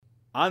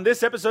On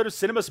this episode of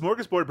Cinema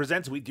Smorgasbord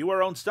presents We Do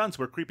Our Own Stunts,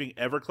 we're creeping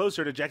ever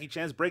closer to Jackie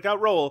Chan's breakout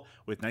role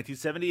with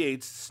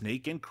 1978's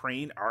Snake and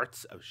Crane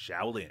Arts of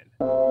Shaolin.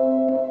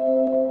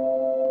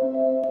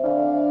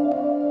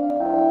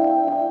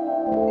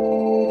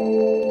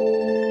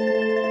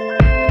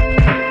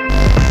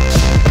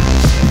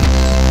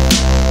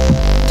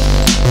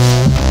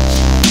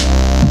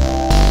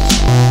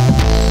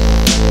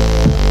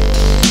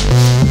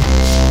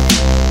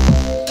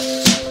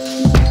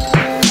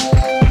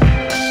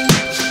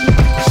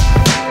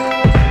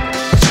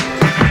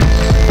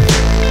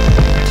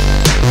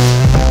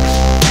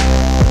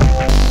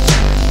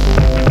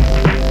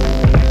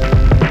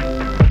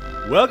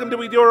 Welcome to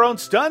We Do Our Own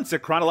Stunts, a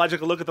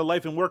chronological look at the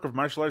life and work of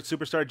martial arts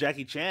superstar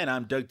Jackie Chan.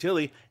 I'm Doug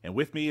Tilley, and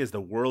with me is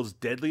the world's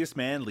deadliest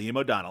man, Liam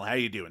O'Donnell. How are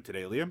you doing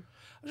today, Liam?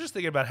 I was just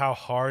thinking about how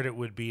hard it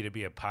would be to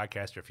be a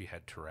podcaster if you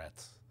had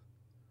Tourette's.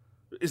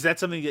 Is that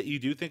something that you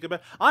do think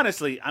about?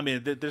 Honestly, I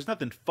mean, there's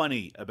nothing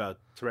funny about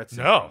Tourette's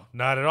No, syndrome.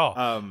 not at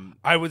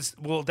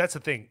all. That's the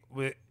thing.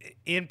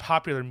 In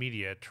popular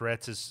media,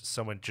 Tourette's is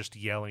someone just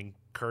yelling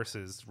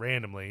curses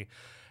randomly,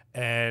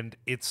 and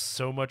it's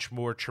so much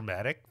more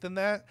traumatic than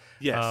that.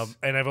 Yes.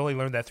 And I've only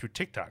learned that through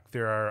TikTok.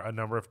 There are a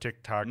number of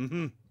TikTok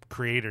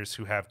creators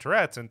who have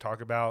Tourette's and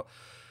talk about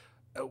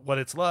what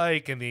it's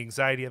like and the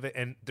anxiety of it.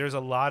 And there's a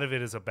lot of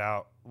it is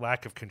about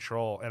lack of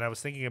control. And I was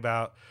thinking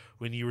about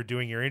when you were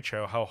doing your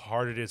intro, how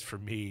hard it is for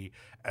me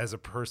as a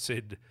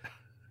person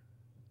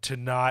to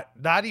not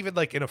even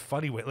like in a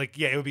funny way. Like,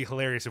 yeah, it would be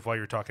hilarious if while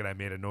you were talking, I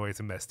made a noise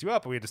and messed you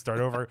up and we had to start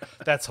over.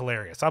 That's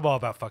hilarious. I'm all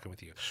about fucking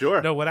with you.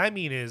 Sure. No, what I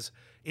mean is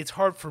it's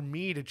hard for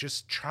me to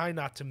just try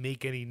not to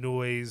make any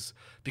noise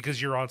because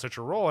you're on such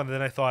a roll. And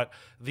then I thought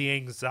the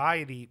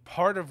anxiety,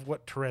 part of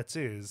what Tourette's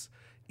is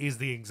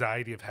the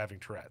anxiety of having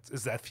Tourette's,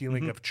 is that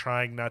feeling of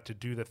trying not to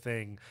do the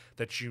thing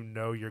that you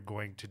know you're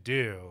going to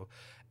do.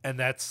 And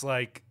that's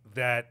like,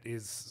 that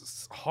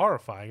is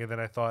horrifying. And then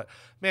I thought,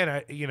 man,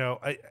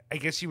 I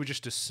guess you would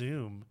just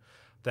assume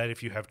that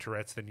if you have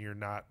Tourette's, then you're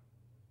not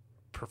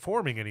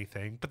performing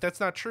anything, but that's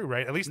not true,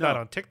 right? At least not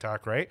on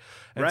TikTok, right?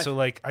 And so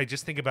like I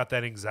just think about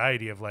that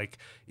anxiety of like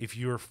if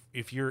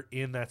you're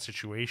in that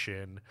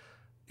situation,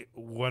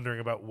 wondering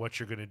about what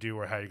you're going to do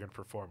or how you're going to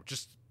perform.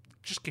 Just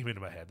came into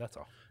my head. That's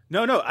all.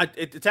 No,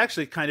 it's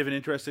actually kind of an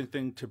interesting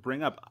thing to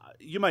bring up.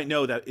 You might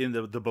know that in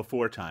the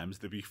before times,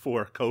 the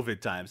before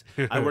COVID times,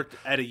 I worked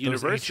at a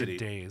university. Those ancient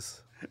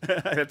days.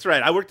 That's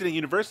right. I worked at a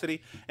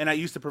university, and I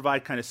used to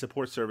provide kind of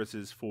support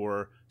services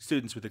for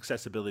students with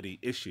accessibility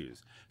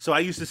issues. So I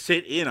used to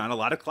sit in on a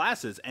lot of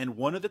classes, and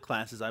one of the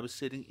classes I was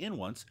sitting in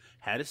once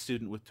had a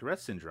student with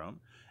Tourette's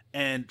syndrome,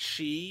 and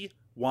she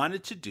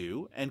wanted to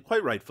do, and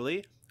quite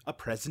rightfully, a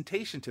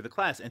presentation to the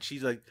class. And she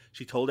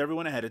told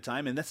everyone ahead of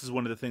time, and this is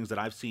one of the things that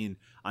I've seen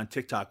on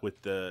TikTok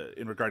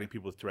in regarding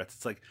people with Tourette's.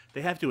 It's like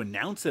they have to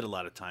announce it a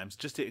lot of times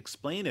just to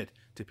explain it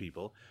to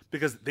people,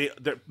 because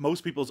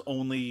most people's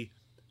only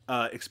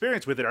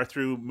experience with it are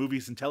through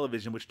movies and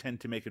television, which tend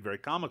to make it very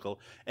comical.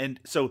 And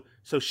so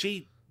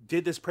she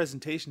did this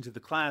presentation to the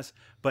class,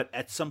 but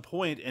at some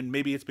point, and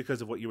maybe it's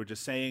because of what you were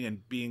just saying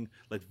and being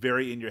like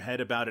very in your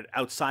head about it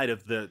outside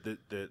of the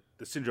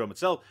syndrome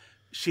itself,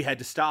 she had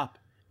to stop.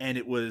 And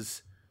it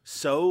was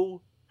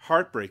so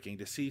heartbreaking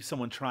to see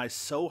someone try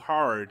so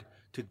hard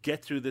to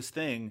get through this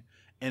thing,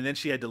 and then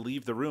she had to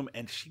leave the room,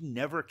 and she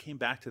never came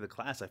back to the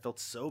class. I felt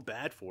so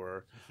bad for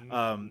her.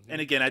 And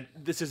again,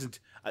 this isn't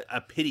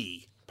a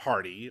pity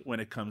party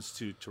when it comes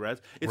to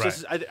Tourette's. It's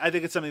just I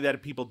think it's something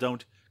that people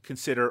don't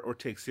consider or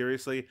take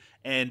seriously,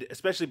 and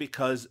especially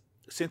because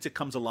since it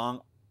comes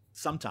along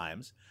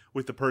sometimes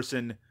with the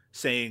person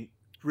saying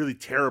really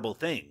terrible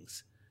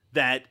things,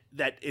 that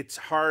it's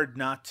hard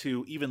not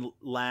to even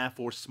laugh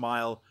or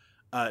smile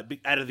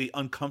out of the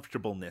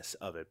uncomfortableness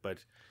of it. But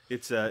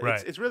it's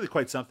really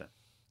quite something.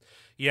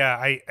 Yeah,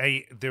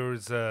 I there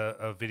was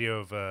a video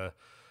of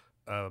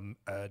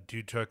a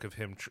dude took of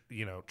him.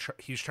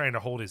 He's trying to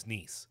hold his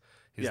niece,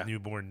 his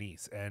newborn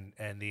niece, and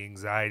the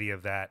anxiety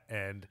of that.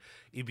 And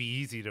it'd be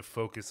easy to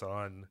focus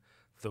on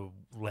the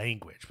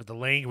language, but the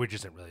language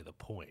isn't really the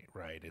point,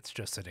 right? It's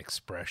just an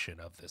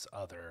expression of this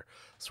other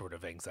sort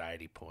of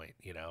anxiety point,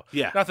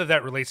 Yeah. Not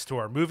that relates to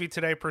our movie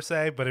today per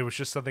se, but it was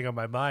just something on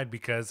my mind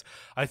because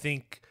I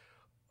think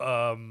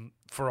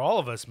for all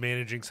of us,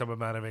 managing some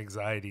amount of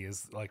anxiety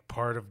is like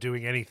part of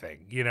doing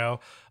anything, And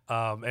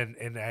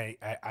I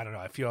don't know.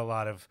 I feel a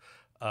lot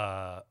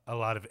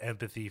of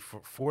empathy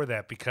for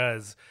that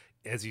because,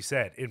 as you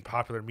said, in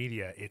popular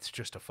media, it's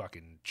just a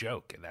fucking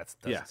joke, and that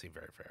doesn't seem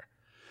very fair.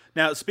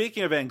 Now,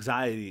 speaking of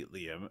anxiety,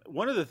 Liam,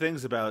 one of the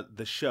things about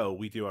the show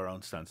We Do Our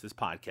Own Stunts, this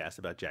podcast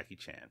about Jackie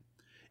Chan,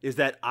 is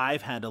that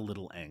I've had a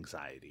little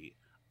anxiety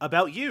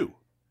about you.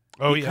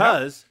 Oh,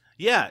 because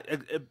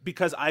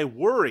I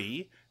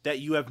worry that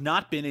you have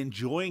not been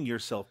enjoying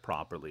yourself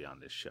properly on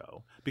this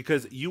show.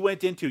 Because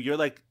you're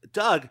like,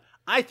 Doug,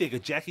 I think a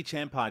Jackie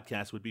Chan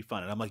podcast would be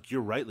fun. And I'm like,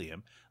 you're right,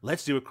 Liam.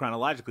 Let's do it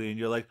chronologically. And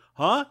you're like,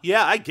 huh?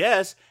 Yeah, I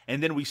guess.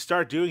 And then we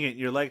start doing it, and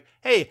you're like,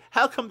 hey,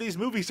 how come these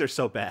movies are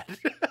so bad?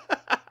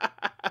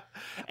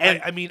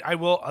 And I mean, I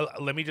will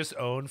let me just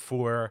own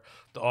for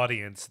the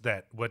audience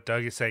that what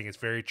Doug is saying is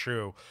very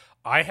true.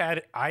 I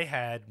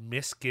had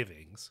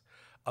misgivings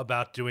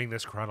about doing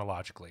this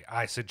chronologically.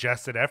 I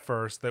suggested at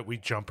first that we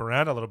jump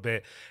around a little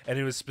bit, and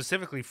it was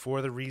specifically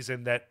for the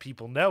reason that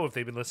people know if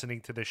they've been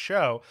listening to this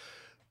show.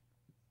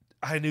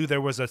 I knew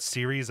there was a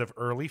series of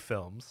early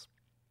films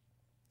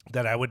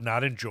that I would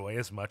not enjoy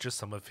as much as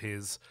some of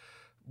his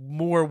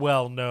more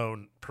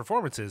well-known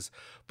performances,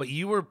 but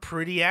you were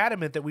pretty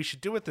adamant that we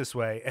should do it this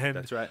way, and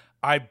that's right.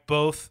 I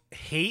both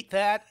hate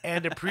that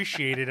and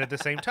appreciate it at the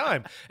same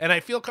time, and I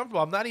feel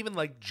comfortable. I'm not even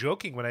like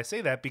joking when I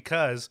say that,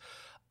 because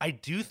I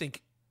do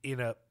think in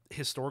a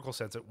historical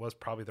sense it was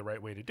probably the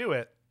right way to do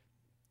it,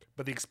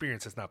 but the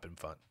experience has not been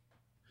fun.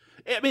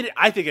 I mean,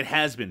 I think it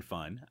has been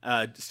fun,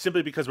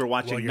 simply because we're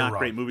watching not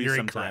great movies you're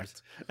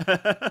sometimes.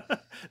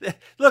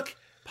 Look,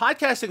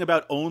 podcasting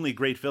about only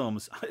great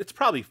films, it's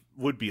probably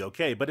would be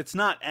okay, but it's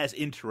not as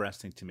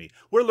interesting to me.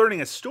 We're learning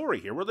a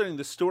story here. We're learning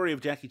the story of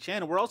Jackie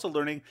Chan, and we're also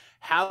learning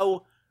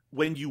how,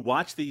 when you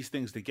watch these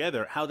things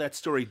together, how that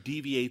story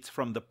deviates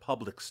from the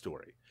public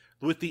story,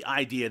 with the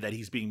idea that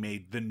he's being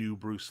made the new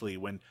Bruce Lee,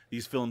 when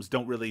these films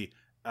don't really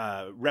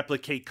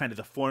replicate kind of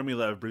the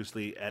formula of Bruce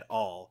Lee at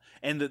all.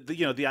 And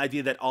the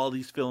idea that all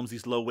these films,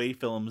 these low-wage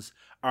films,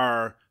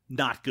 are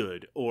not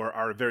good or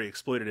are very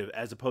exploitative,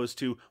 as opposed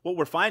to what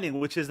we're finding,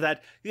 which is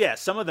that, yeah,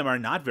 some of them are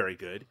not very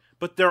good,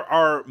 but there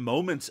are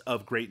moments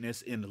of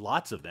greatness in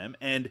lots of them.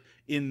 And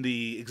in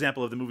the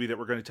example of the movie that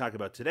we're going to talk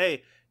about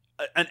today,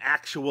 an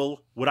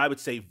actual, what I would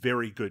say,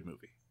 very good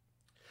movie.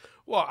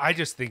 Well, I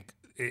just think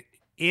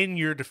in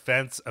your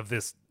defense of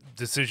this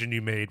decision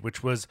you made,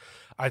 which was,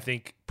 I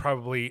think,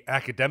 probably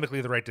academically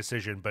the right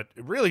decision, but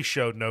it really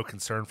showed no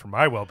concern for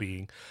my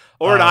well-being.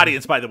 Or an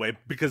audience, by the way,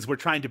 because we're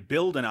trying to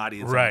build an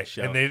audience right. on the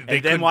show. And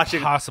they couldn't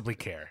possibly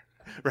care.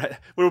 Right.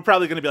 We're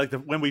probably going to be like,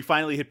 when we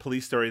finally hit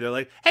Police Story, they're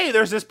like, hey,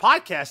 there's this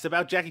podcast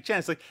about Jackie Chan.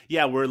 It's like,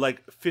 yeah, we're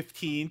like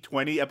 15,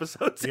 20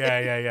 episodes.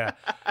 Yeah.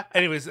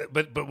 Anyways,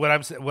 but what I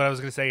was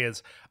going to say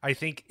is, I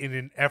think in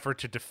an effort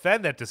to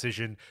defend that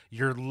decision,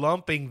 you're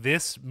lumping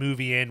this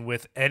movie in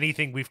with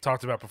anything we've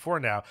talked about before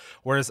now.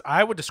 Whereas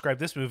I would describe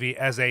this movie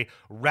as a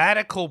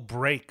radical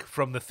break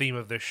from the theme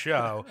of this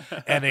show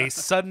and a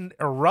sudden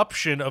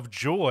eruption of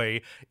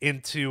joy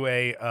into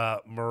a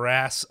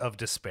morass of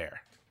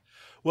despair.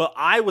 Well,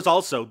 I was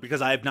also,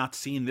 because I have not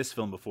seen this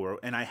film before,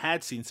 and I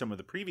had seen some of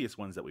the previous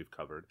ones that we've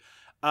covered,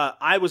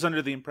 I was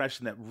under the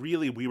impression that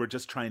really we were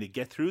just trying to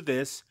get through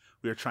this.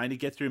 We were trying to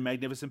get through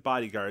Magnificent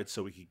Bodyguards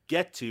so we could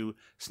get to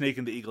Snake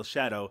in the Eagle's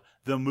Shadow,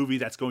 the movie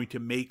that's going to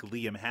make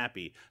Liam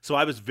happy. So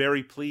I was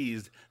very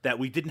pleased that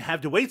we didn't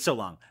have to wait so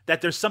long, that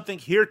there's something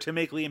here to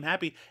make Liam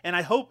happy, and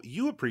I hope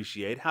you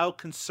appreciate how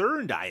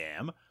concerned I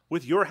am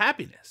with your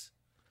happiness.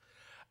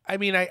 I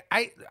mean,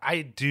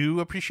 I do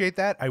appreciate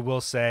that. I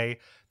will say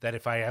that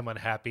if I am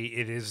unhappy,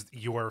 it is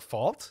your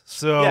fault.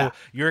 So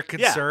your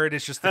concern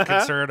is just the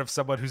concern of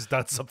someone who's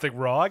done something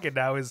wrong and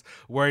now is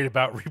worried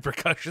about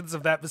repercussions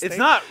of that mistake. It's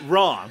not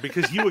wrong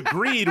because you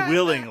agreed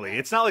willingly.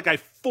 It's not like I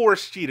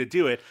forced you to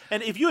do it.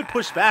 And if you had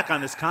pushed back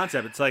on this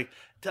concept, it's like,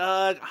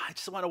 Doug, I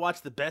just want to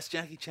watch the best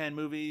Jackie Chan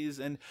movies.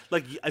 And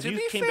like, to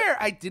be fair,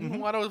 I didn't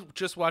want to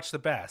just watch the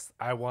best.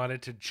 I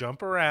wanted to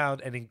jump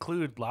around and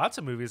include lots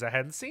of movies I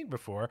hadn't seen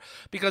before,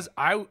 because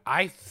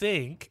I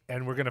think,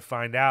 and we're going to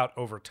find out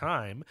over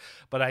time,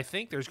 but I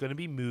think there's going to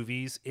be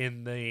movies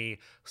in the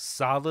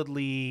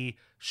solidly,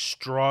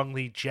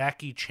 strongly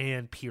Jackie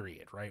Chan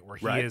period, right? Where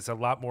he is a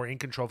lot more in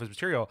control of his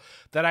material,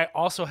 that I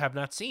also have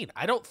not seen.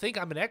 I don't think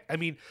I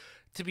mean,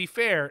 to be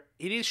fair,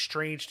 it is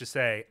strange to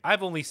say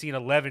I've only seen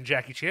 11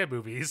 Jackie Chan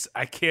movies.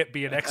 I can't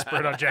be an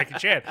expert on Jackie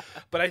Chan,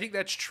 but I think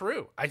that's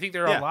true. I think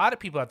there are a lot of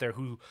people out there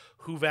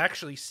who've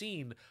actually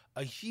seen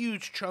a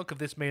huge chunk of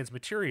this man's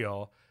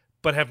material,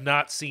 but have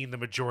not seen the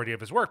majority of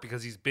his work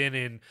because he's been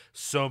in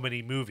so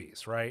many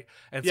movies, right?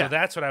 And so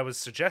that's what I was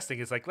suggesting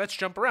is like, let's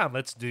jump around.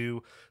 Let's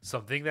do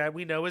something that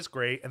we know is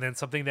great and then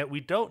something that we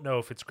don't know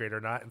if it's great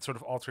or not and sort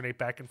of alternate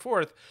back and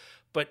forth.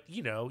 But,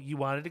 you know, you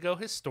wanted to go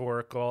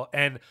historical.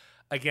 And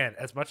again,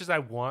 as much as I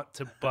want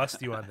to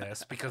bust you on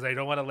this, because I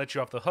don't want to let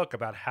you off the hook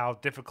about how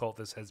difficult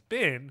this has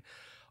been,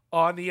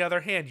 on the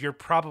other hand, you're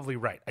probably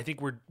right. I think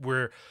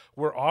we're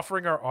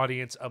offering our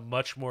audience a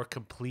much more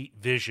complete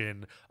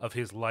vision of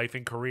his life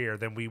and career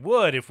than we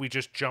would if we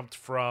just jumped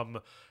from,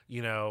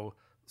 you know,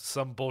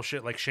 some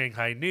bullshit like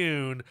Shanghai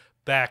Noon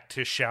back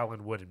to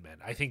Shaolin Wooden Men.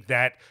 I think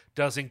that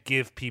doesn't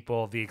give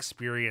people the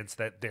experience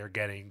that they're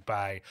getting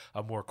by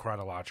a more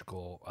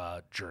chronological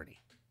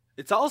journey.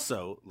 It's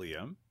also,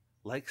 Liam,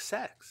 like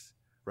sex,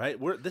 right?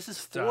 This is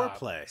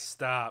foreplay.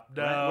 Stop.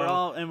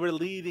 No. Right? We're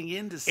leading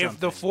into something.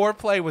 If the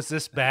foreplay was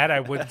this bad, I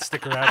wouldn't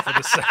stick around for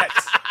the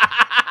sex.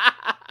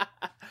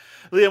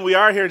 Liam, we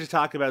are here to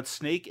talk about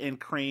Snake and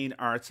Crane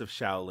Arts of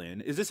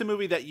Shaolin. Is this a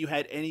movie that you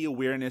had any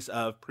awareness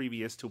of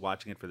previous to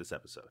watching it for this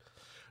episode?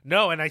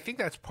 No, and I think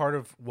that's part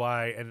of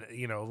why, and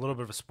you know, a little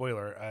bit of a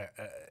spoiler,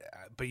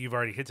 but you've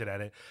already hinted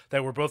at it,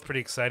 that we're both pretty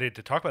excited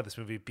to talk about this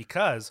movie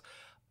because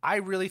I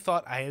really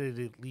thought I had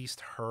at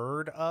least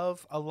heard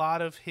of a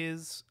lot of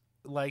his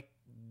like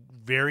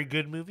very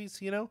good movies,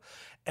 you know,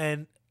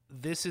 and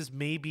this is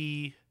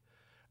maybe,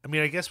 I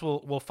mean, I guess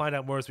we'll find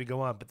out more as we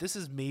go on, but this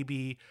is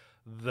maybe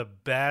the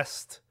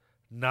best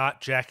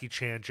not Jackie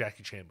Chan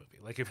movie.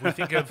 Like, if we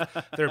think of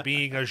there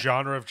being a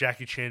genre of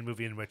Jackie Chan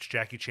movie in which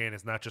Jackie Chan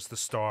is not just the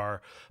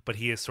star, but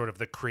he is sort of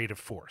the creative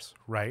force,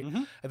 right?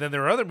 Mm-hmm. And then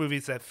there are other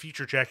movies that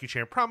feature Jackie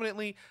Chan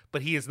prominently,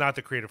 but he is not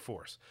the creative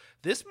force.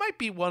 This might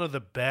be one of the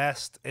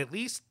best, at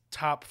least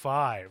top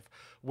 5,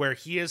 where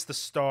he is the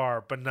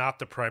star, but not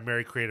the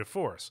primary creative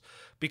force.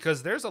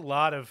 Because there's a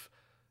lot of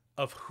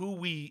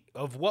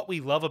what we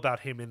love about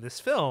him in this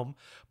film,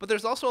 but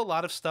there's also a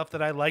lot of stuff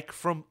that I like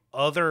from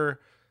other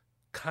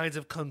kinds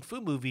of kung fu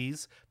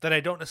movies that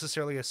I don't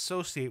necessarily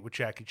associate with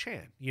Jackie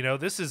Chan. You know,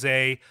 this is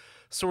a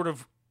sort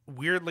of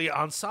weirdly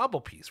ensemble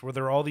piece where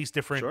there are all these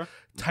different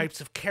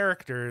types of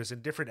characters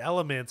and different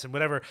elements and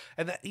whatever.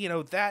 And that, you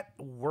know, that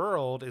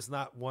world is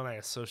not one I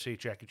associate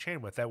Jackie Chan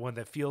with. That one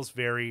that feels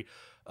very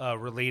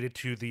related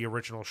to the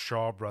original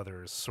Shaw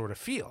Brothers sort of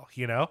feel,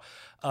 you know?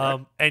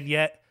 And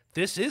yet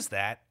this is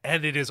that,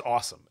 and it is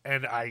awesome.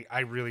 And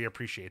I really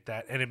appreciate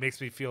that. And it makes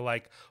me feel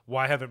like,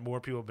 why haven't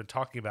more people been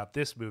talking about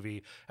this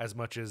movie as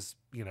much as,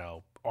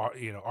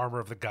 Armor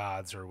of the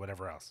Gods or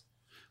whatever else?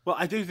 Well,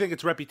 I do think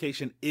its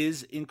reputation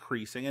is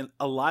increasing, and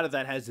a lot of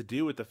that has to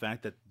do with the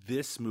fact that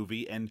this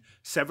movie and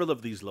several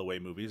of these Lo Wei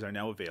movies are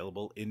now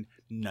available in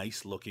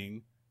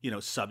nice-looking,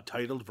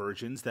 subtitled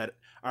versions that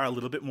are a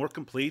little bit more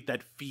complete,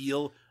 that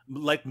feel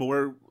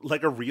more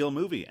like a real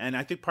movie. And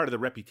I think part of the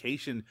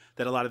reputation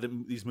that a lot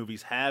of these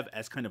movies have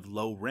as kind of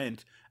low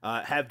rent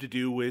have to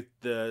do with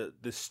the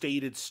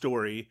stated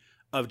story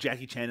of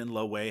Jackie Chan and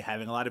Lo Wei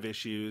having a lot of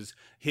issues,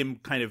 him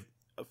kind of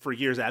for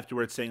years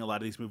afterwards saying a lot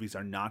of these movies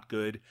are not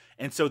good.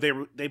 And so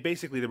they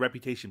basically, the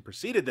reputation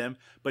preceded them,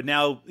 but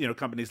now,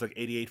 companies like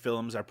 88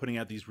 Films are putting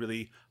out these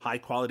really high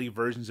quality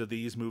versions of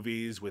these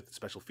movies with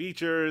special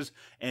features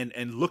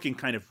and looking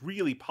kind of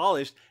really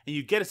polished. And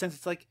you get a sense,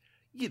 it's like,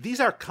 these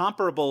are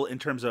comparable in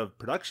terms of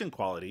production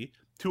quality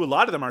to a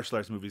lot of the martial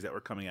arts movies that were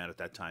coming out at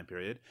that time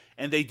period.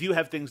 And they do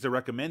have things to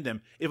recommend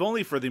them, if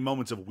only for the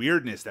moments of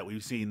weirdness that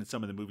we've seen in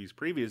some of the movies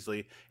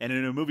previously. And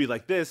in a movie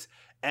like this,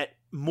 at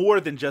more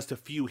than just a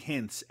few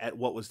hints at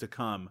what was to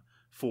come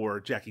for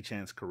Jackie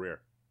Chan's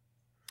career.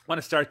 I want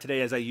to start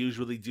today, as I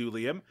usually do,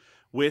 Liam,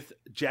 with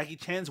Jackie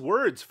Chan's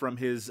words from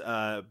his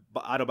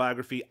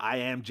autobiography, I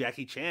Am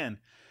Jackie Chan.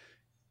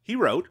 He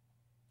wrote,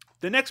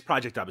 "The next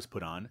project I was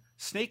put on,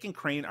 Snake and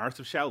Crane Arts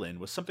of Shaolin,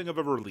 was something of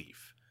a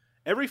relief.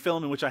 Every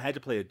film in which I had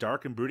to play a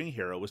dark and brooding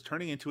hero was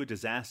turning into a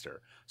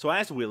disaster, so I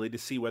asked Willie to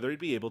see whether he'd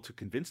be able to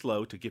convince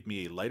Lo to give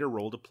me a lighter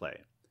role to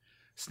play.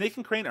 Snake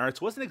and Crane Arts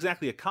wasn't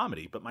exactly a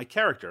comedy, but my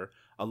character,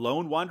 a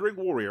lone wandering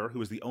warrior who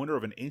was the owner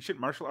of an ancient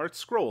martial arts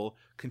scroll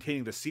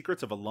containing the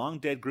secrets of a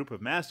long-dead group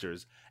of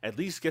masters, at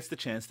least gets the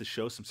chance to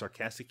show some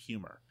sarcastic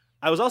humor.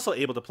 I was also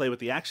able to play with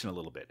the action a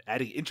little bit,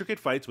 adding intricate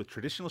fights with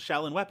traditional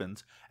Shaolin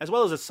weapons, as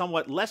well as a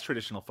somewhat less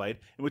traditional fight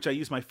in which I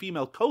used my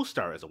female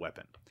co-star as a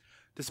weapon.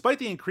 Despite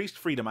the increased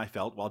freedom I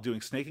felt while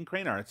doing Snake and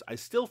Crane Arts, I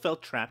still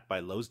felt trapped by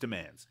Lo's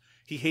demands.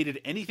 He hated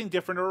anything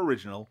different or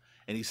original,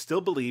 and he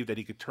still believed that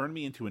he could turn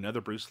me into another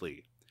Bruce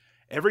Lee.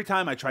 Every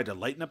time I tried to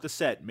lighten up the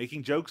set,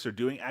 making jokes or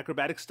doing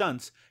acrobatic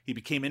stunts, he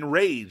became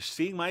enraged,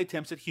 seeing my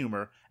attempts at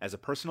humor as a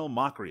personal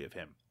mockery of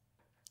him.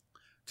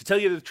 To tell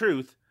you the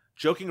truth,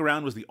 joking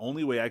around was the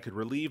only way I could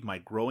relieve my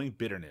growing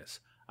bitterness.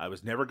 I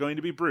was never going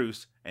to be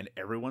Bruce, and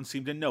everyone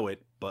seemed to know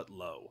it but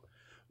Lo."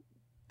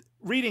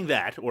 Reading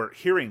that, or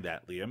hearing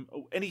that, Liam,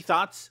 any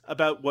thoughts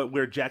about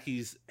where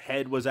Jackie's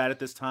head was at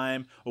this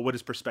time, or what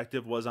his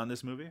perspective was on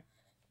this movie?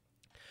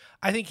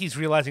 I think he's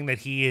realizing that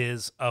he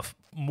is a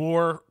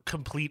more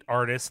complete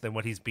artist than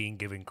what he's being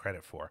given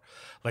credit for.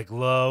 Like,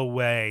 Lo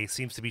Wei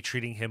seems to be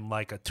treating him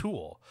like a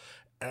tool.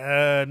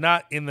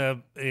 Not in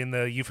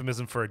the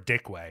euphemism for a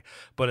dick way,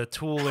 but a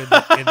tool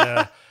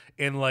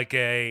in like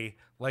a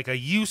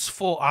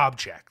useful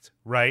object,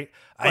 right?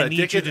 Well, a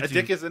dick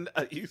isn't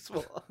a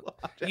useful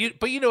object.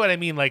 But you know what I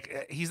mean?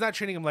 Like, he's not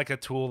treating him like a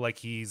tool, like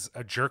he's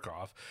a jerk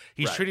off.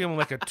 He's treating him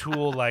like a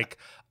tool, like,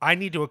 I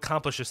need to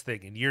accomplish this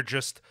thing, and you're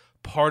just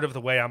part of the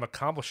way I'm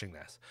accomplishing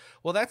this.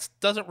 Well, that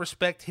doesn't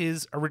respect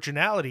his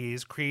originality,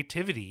 his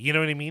creativity. You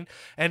know what I mean?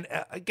 And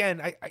again,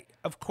 I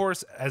of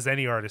course, as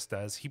any artist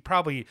does, he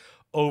probably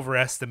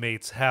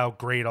overestimates how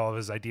great all of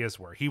his ideas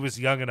were. He was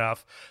young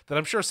enough that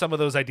I'm sure some of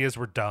those ideas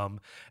were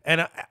dumb.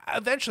 And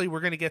eventually we're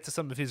going to get to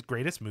some of his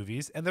greatest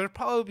movies, and there'll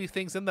probably be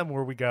things in them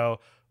where we go,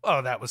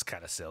 oh, that was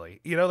kind of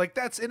silly. Like,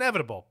 that's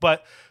inevitable.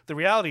 But the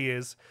reality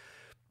is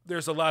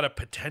there's a lot of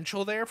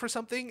potential there for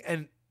something,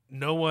 and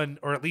no one,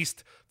 or at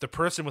least the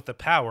person with the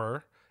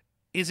power,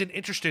 isn't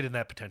interested in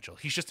that potential.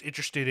 He's just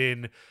interested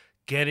in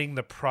getting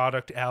the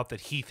product out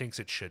that he thinks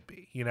it should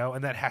be,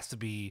 and that has to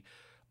be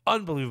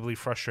unbelievably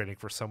frustrating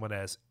for someone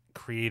as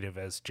creative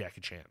as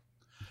Jackie Chan.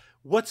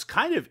 What's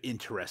kind of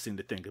interesting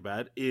to think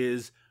about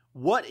is,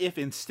 what if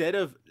instead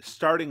of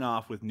starting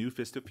off with New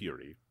Fist of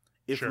Fury,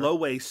 if Lo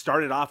Wei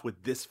started off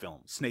with this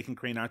film, Snake and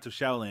Crane Arts of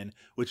Shaolin,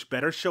 which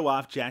better show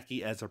off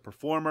Jackie as a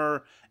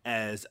performer,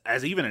 as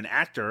even an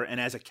actor,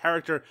 and as a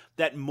character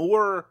that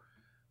more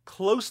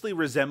closely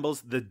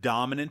resembles the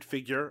dominant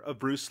figure of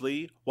Bruce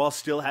Lee while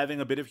still having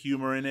a bit of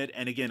humor in it,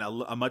 and again,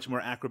 a much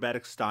more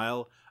acrobatic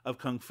style of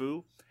Kung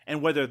Fu,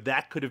 and whether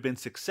that could have been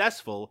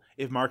successful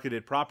if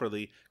marketed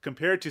properly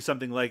compared to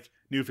something like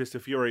New Fist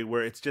of Fury,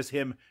 where it's just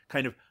him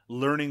kind of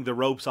learning the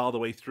ropes all the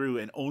way through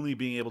and only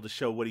being able to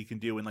show what he can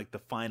do in like the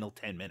final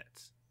 10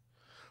 minutes.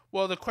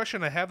 Well, the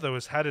question I have, though,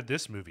 is how did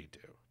this movie do?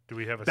 Do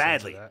we have a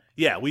badly? sense of that?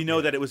 Yeah, we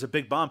know that it was a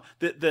big bomb.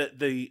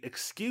 The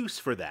excuse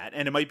for that,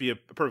 and it might be a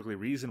perfectly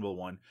reasonable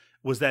one,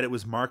 was that it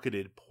was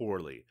marketed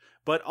poorly.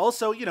 But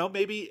also,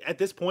 maybe at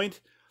this point,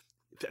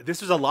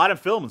 this is a lot of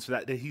films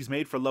that he's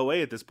made for Low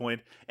A at this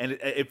point, and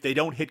if they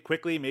don't hit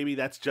quickly, maybe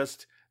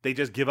they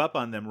just give up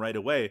on them right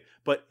away.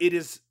 But it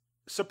is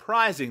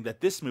surprising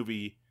that this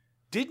movie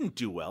didn't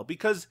do well,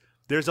 because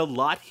there's a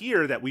lot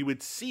here that we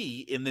would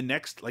see in the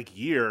next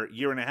year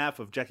and a half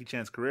of Jackie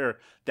Chan's career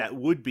that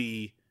would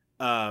be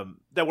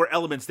that were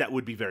elements that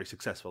would be very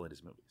successful in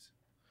his movies.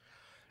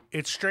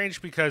 It's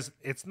strange because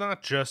it's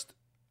not just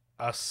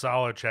a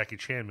solid Jackie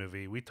Chan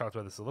movie. We talked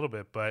about this a little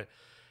bit, but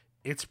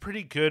it's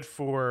pretty good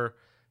for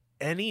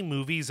any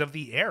movies of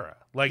the era.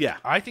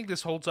 I think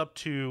this holds up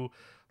to,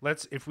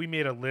 if we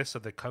made a list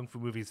of the Kung Fu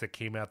movies that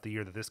came out the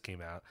year that this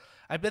came out,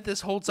 I bet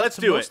this holds up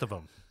to most of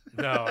them.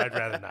 No, I'd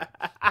rather not.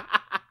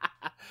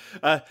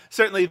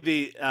 Certainly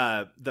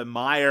the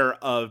mire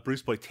of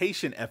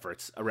Bruceploitation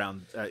efforts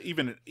around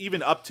even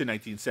up to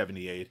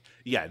 1978.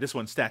 Yeah, this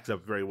one stacks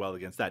up very well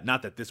against that.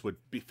 Not that this would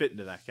be fit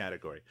into that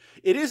category.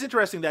 It is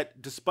interesting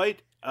that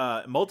despite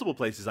multiple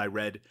places I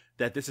read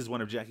that this is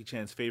one of Jackie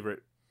Chan's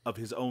favorite of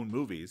his own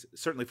movies,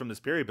 certainly from this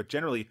period, but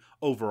generally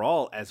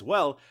overall as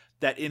well,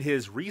 that in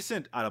his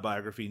recent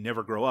autobiography,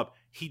 Never Grow Up,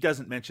 he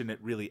doesn't mention it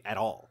really at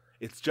all.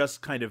 It's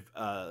just kind of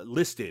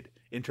listed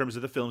in terms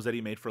of the films that he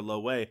made for Lo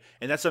Wei.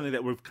 And that's something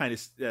that we've kind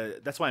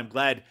of, that's why I'm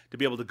glad to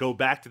be able to go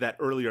back to that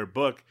earlier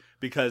book,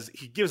 because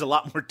he gives a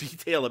lot more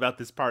detail about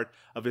this part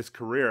of his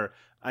career.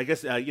 I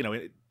guess,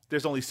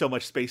 there's only so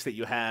much space that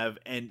you have.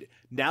 And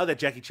now that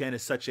Jackie Chan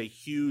is such a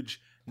huge,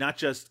 not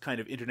just kind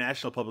of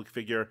international public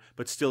figure,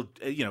 but still,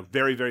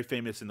 very, very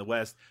famous in the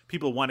West,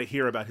 people want to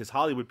hear about his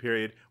Hollywood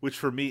period, which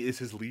for me is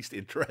his least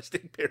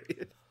interesting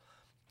period.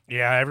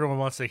 Yeah, everyone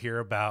wants to hear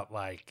about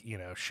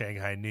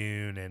Shanghai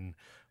Noon and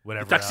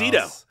whatever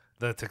else.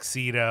 The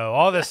Tuxedo,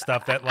 all this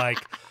stuff that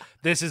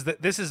this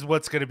is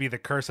what's going to be the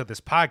curse of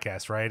this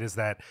podcast, right? Is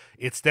that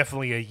it's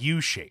definitely a U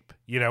shape.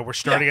 We're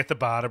starting at the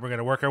bottom, we're going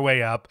to work our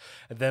way up,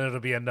 and then it'll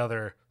be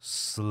another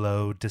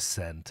slow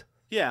descent.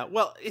 Yeah,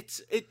 well,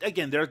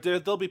 again,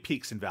 there'll be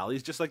peaks and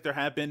valleys, just like there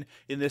have been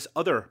in this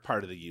other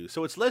part of the U.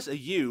 So it's less a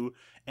U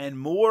and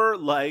more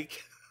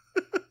like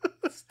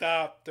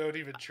Stop! Don't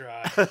even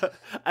try.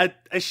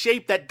 a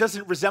shape that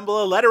doesn't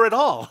resemble a letter at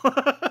all.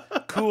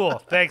 Cool.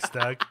 Thanks,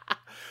 Doug.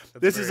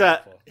 This is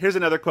here's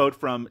another quote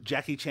from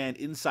Jackie Chan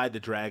Inside the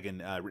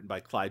Dragon, written by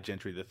Clyde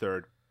Gentry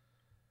III.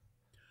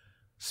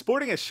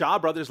 Sporting a Shaw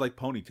Brothers-like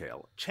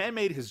ponytail, Chan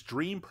made his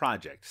dream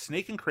project,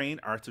 Snake and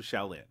Crane: Arts of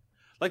Shaolin.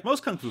 Like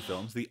most Kung Fu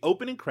films, the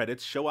opening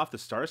credits show off the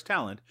star's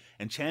talent,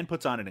 and Chan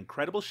puts on an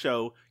incredible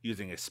show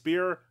using a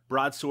spear,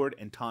 broadsword,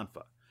 and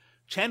tonfa.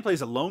 Chan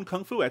plays a lone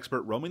Kung Fu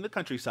expert roaming the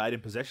countryside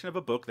in possession of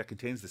a book that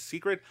contains the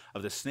secret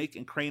of the Snake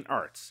and Crane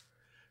arts.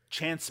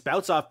 Chan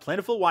spouts off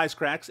plentiful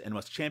wisecracks and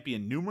must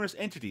champion numerous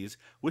entities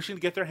wishing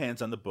to get their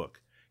hands on the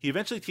book. He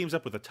eventually teams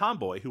up with a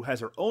tomboy who has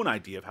her own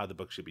idea of how the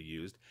book should be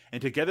used,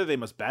 and together they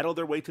must battle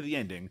their way to the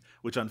ending,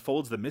 which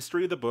unfolds the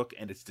mystery of the book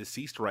and its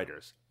deceased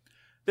writers.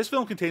 This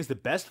film contains the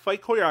best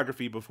fight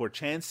choreography before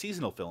Chan's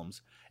seasonal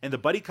films, and the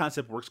buddy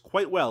concept works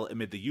quite well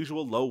amid the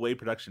usual low-way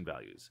production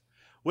values.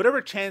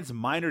 Whatever Chan's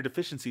minor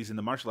deficiencies in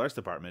the martial arts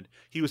department,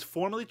 he was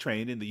formally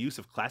trained in the use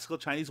of classical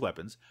Chinese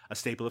weapons, a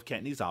staple of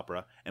Cantonese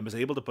opera, and was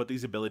able to put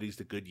these abilities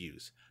to good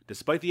use.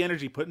 Despite the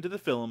energy put into the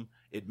film,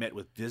 it met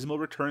with dismal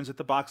returns at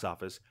the box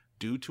office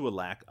due to a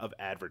lack of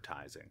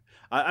advertising.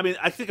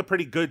 I think a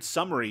pretty good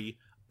summary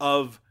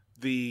of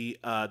the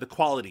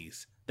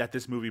qualities that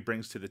this movie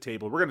brings to the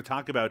table. We're going to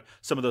talk about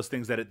some of those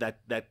things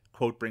that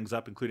quote brings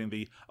up, including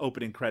the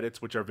opening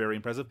credits, which are very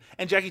impressive,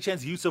 and Jackie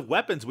Chan's use of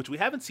weapons, which we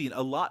haven't seen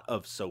a lot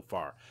of so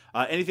far.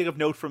 Anything of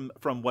note from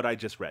what I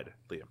just read,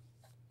 Liam?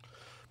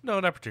 No,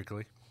 not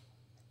particularly.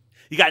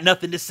 You got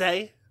nothing to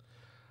say?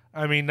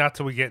 Not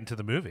till we get into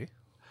the movie.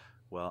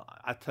 Well,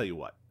 I'll tell you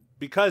what.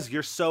 Because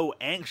you're so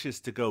anxious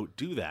to go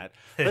do that,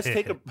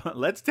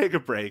 let's take a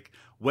break.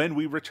 When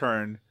we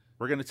return,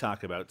 we're going to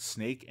talk about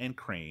Snake and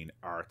Crane: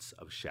 Arts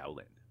of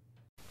Shaolin.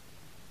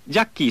 ジ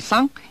ャッキー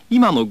さん、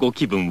今のご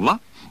気分は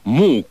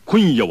もう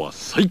今夜は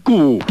最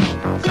高。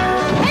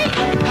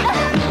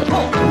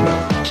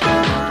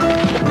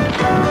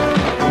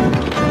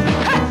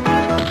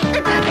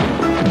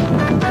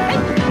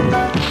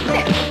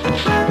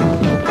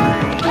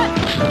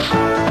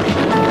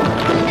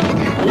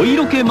お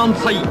色気満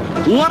載、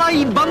お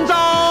笑い万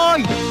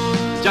歳。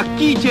ジャッ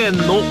キー・チェーン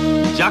の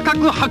邪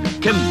覚発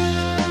見。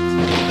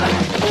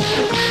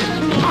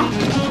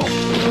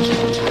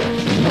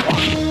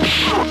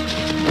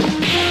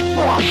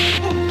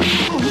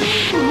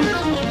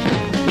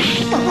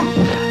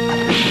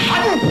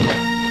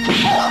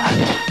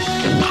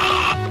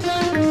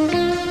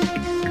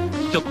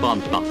ちょっとあ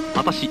んた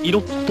私色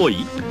っぽい？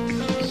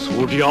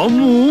そりゃ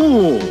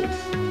もう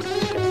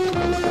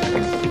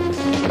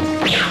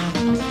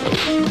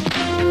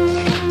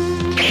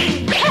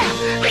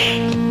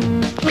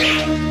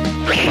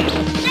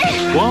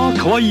わあ、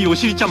かわいいお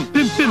しりちゃん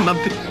ペンペンなん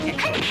て。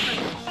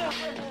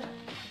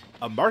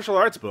A martial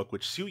arts book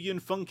which Su Yun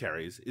Feng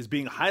carries is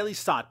being highly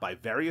sought by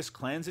various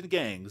clans and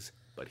gangs,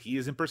 but he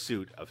is in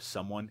pursuit of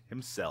someone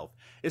himself.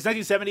 It's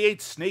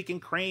 1978 Snake and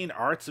Crane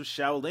Arts of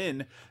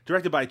Shaolin,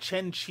 directed by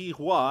Chen Chi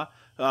Hua,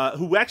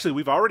 who actually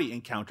we've already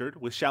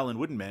encountered with Shaolin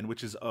Wooden Man,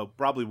 which is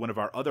probably one of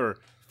our other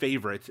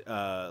favorite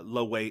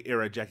Lo-Wei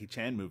era Jackie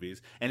Chan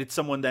movies. And it's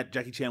someone that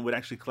Jackie Chan would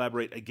actually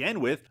collaborate again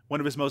with, one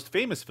of his most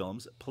famous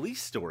films,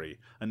 Police Story,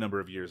 a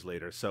number of years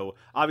later. So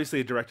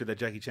obviously a director that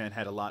Jackie Chan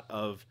had a lot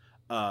of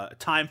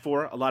time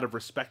for, a lot of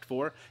respect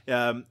for,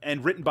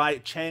 and written by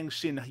Chang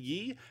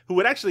Xin-yi, who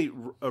would actually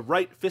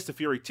write Fist of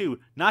Fury 2,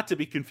 not to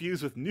be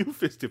confused with New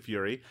Fist of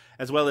Fury,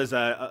 as well as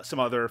some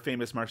other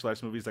famous martial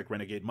arts movies like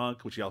Renegade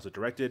Monk, which he also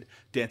directed,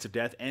 Dance of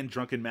Death, and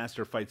Drunken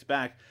Master Fights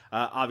Back.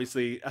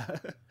 Obviously,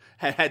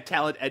 had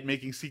talent at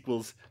making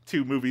sequels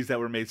to movies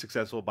that were made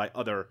successful by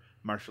other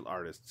martial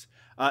artists.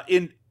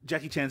 In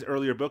Jackie Chan's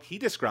earlier book, he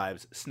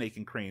describes Snake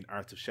and Crane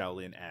Arts of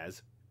Shaolin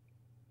as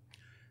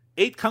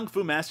 8 kung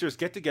fu masters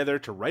get together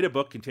to write a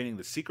book containing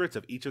the secrets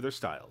of each of their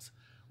styles.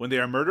 When they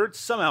are murdered,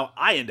 somehow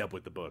I end up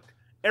with the book.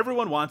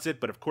 Everyone wants it,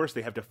 but of course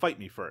they have to fight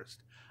me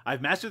first.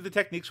 I've mastered the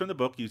techniques from the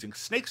book using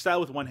snake style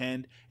with one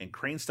hand and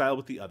crane style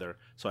with the other,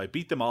 so I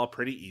beat them all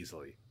pretty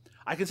easily.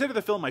 I consider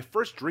the film my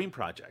first dream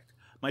project.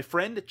 My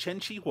friend Chen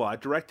Chi Hua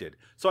directed,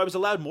 so I was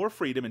allowed more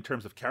freedom in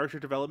terms of character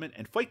development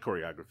and fight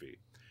choreography.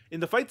 In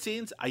the fight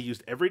scenes, I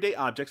used everyday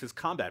objects as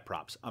combat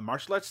props, a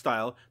martial arts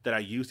style that I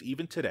use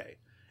even today.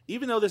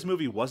 Even though this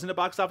movie wasn't a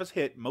box office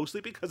hit, mostly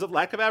because of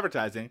lack of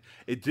advertising,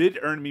 it did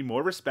earn me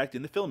more respect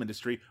in the film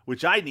industry,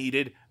 which I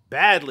needed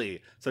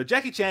badly. So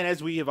Jackie Chan,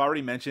 as we have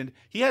already mentioned,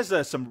 he has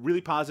some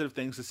really positive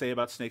things to say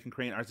about Snake and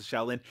Crane Arts of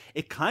Shaolin.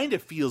 It kind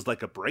of feels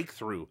like a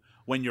breakthrough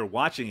when you're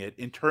watching it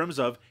in terms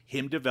of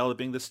him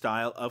developing the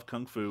style of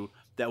Kung Fu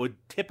that would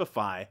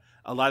typify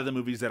a lot of the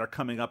movies that are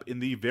coming up in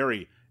the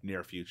very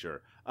near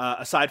future.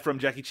 Aside from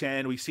Jackie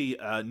Chan, we see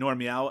Nora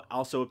Miao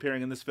also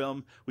appearing in this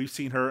film. We've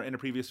seen her in a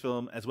previous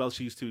film as well.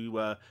 She used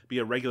to be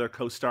a regular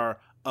co-star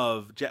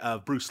of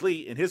Bruce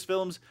Lee in his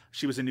films.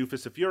 She was in New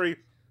Fist of Fury.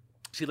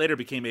 She later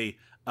became a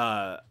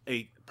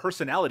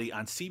personality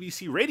on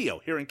CBC Radio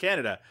here in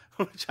Canada,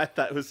 which I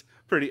thought was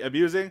pretty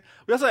amusing.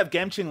 We also have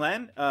Gam Ching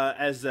Lan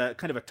as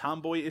kind of a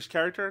tomboy-ish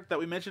character that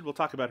we mentioned. We'll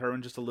talk about her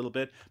in just a little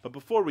bit. But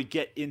before we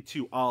get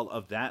into all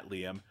of that,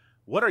 Liam,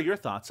 what are your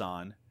thoughts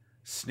on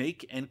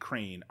Snake and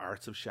Crane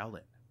Arts of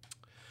Shaolin?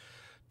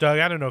 Doug,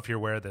 I don't know if you're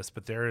aware of this,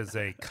 but there is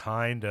a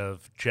kind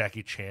of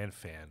Jackie Chan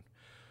fan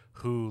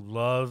who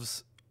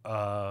loves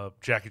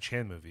Jackie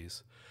Chan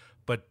movies,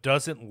 but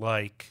doesn't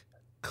like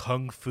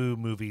kung fu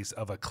movies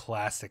of a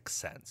classic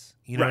sense.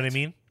 You know what I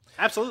mean?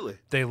 Absolutely.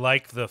 They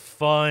like the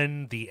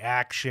fun, the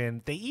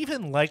action. They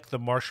even like the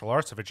martial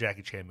arts of a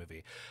Jackie Chan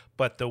movie.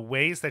 But the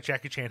ways that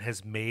Jackie Chan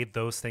has made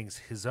those things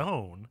his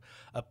own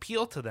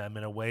appeal to them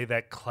in a way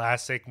that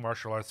classic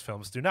martial arts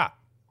films do not.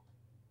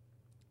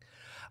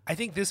 I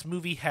think this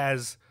movie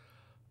has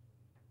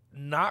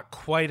not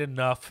quite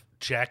enough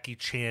Jackie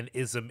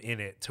Chan-ism in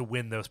it to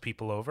win those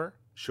people over.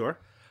 Sure.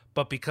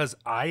 But because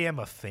I am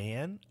a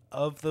fan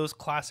of those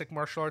classic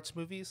martial arts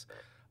movies,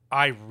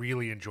 I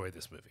really enjoyed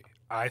this movie.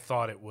 I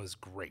thought it was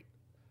great.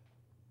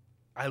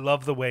 I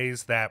love the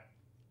ways that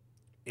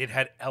it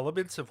had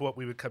elements of what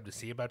we would come to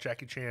see about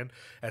Jackie Chan,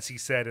 as he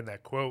said in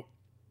that quote,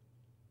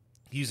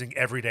 using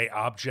everyday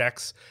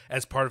objects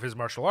as part of his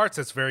martial arts.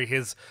 That's very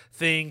his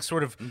thing,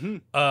 sort of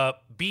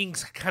being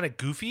kind of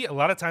goofy. A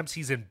lot of times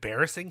he's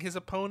embarrassing his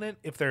opponent.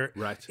 If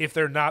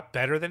they're not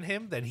better than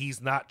him, then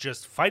he's not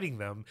just fighting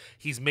them.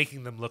 He's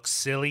making them look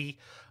silly.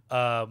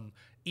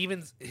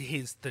 Even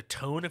the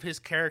tone of his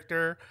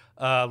character,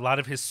 a lot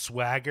of his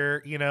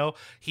swagger, you know,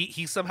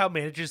 he somehow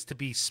manages to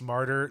be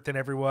smarter than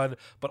everyone,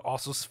 but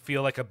also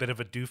feel like a bit of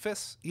a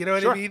doofus. You know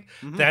what I mean?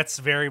 Mm-hmm. That's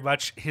very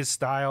much his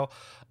style.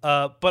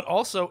 But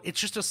also,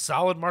 it's just a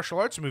solid martial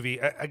arts movie.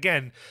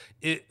 Again,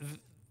 it'd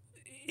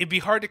be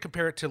hard to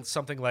compare it to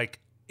something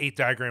like 8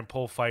 Diagram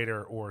Pole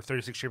Fighter or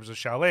 36 Chambers of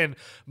Shaolin,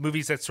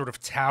 movies that sort of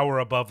tower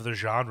above the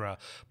genre.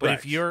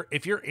 But if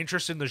you're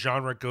interested in the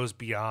genre, it goes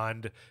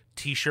beyond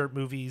T-shirt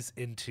movies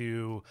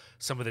into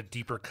some of the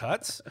deeper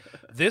cuts.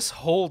 This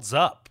holds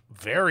up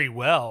very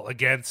well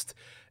against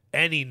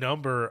any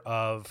number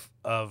of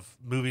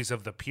movies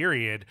of the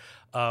period,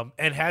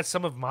 and has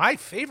some of my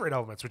favorite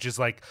elements, which is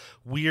like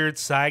weird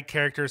side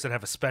characters that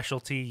have a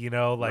specialty, you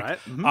know, like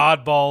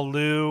Oddball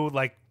Lou,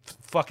 like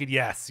fucking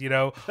yes, you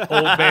know,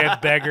 old man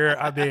beggar,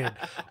 I'm in.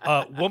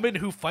 Woman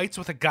who fights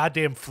with a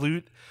goddamn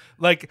flute,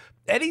 like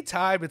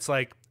anytime it's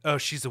like, oh,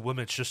 she's a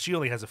woman, so she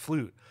only has a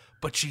flute,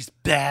 but she's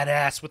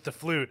badass with the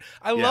flute.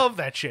 I love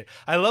that shit.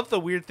 I love the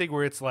weird thing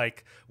where it's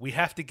like we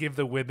have to give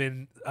the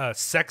women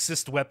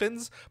sexist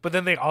weapons, but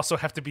then they also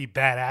have to be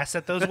badass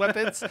at those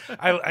weapons.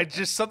 I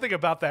just something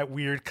about that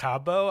weird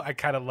combo I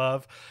kind of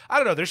love. I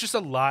don't know. There's just a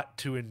lot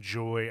to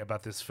enjoy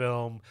about this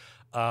film.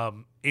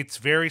 It's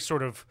very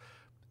sort of.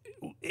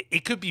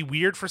 It could be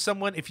weird for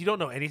someone if you don't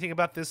know anything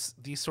about these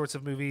sorts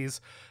of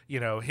movies. You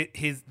know,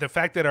 the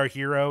fact that our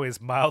hero is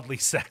mildly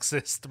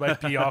sexist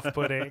might be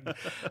off-putting.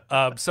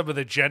 Some of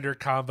the gender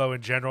combo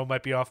in general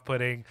might be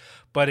off-putting.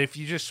 But if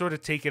you just sort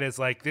of take it as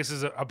like this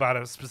is about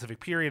a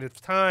specific period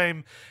of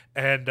time,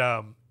 and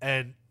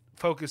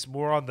focus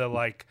more on the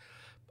like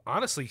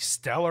honestly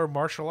stellar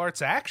martial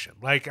arts action,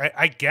 like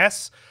I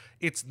guess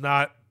it's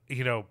not,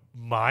 you know,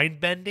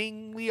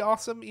 mind-bendingly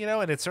awesome, you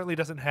know, and it certainly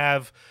doesn't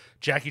have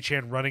Jackie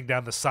Chan running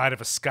down the side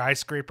of a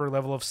skyscraper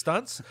level of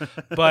stunts,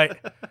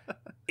 but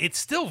it's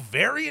still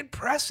very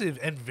impressive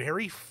and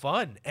very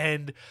fun.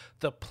 And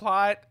the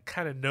plot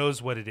kind of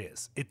knows what it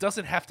is. It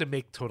doesn't have to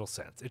make total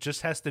sense. It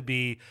just has to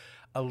be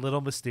a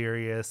little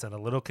mysterious and a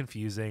little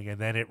confusing,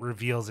 and then it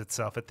reveals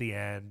itself at the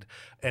end,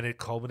 and it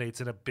culminates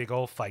in a big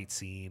old fight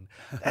scene.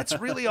 That's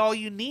really all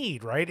you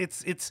need, right?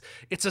 It's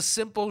a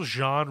simple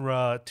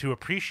genre to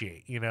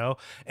appreciate, you know.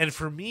 And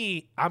for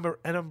me, I'm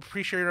an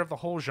appreciator of the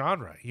whole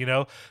genre. You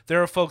know,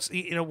 there are folks,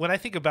 you know, when I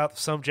think about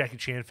some Jackie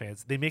Chan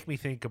fans, they make me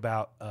think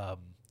about,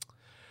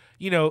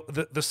 you know,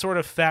 the sort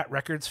of Fat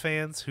Records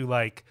fans who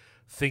like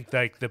think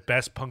like the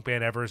best punk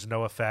band ever is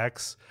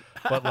NoFX,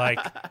 but like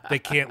they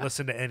can't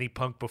listen to any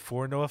punk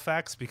before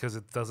NoFX because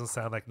it doesn't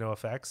sound like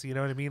NoFX. You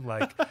know what I mean?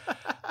 Like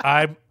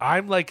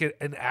I'm like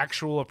an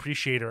actual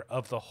appreciator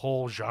of the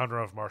whole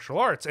genre of martial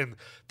arts, and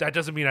that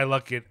doesn't mean I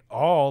like it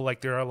all.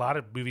 Like there are a lot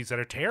of movies that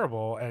are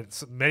terrible, and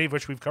many of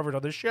which we've covered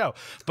on this show.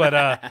 But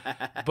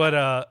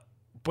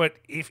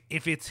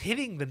if it's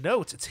hitting the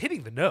notes, it's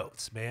hitting the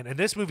notes, man. And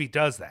this movie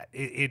does that.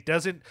 It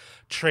doesn't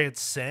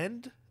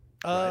transcend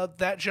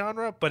that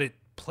genre, but it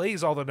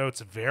plays all the notes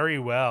very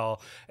well,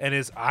 and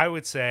is, I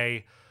would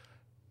say,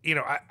 you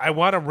know, I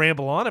want to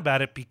ramble on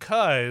about it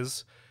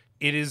because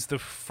it is the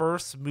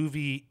first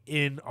movie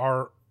in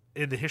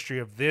the history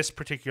of this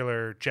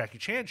particular Jackie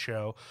Chan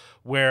show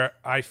where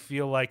I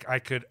feel like I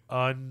could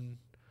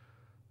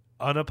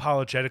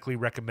unapologetically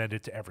recommend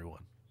it to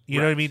everyone. You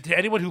know what I mean? To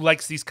anyone who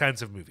likes these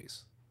kinds of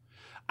movies.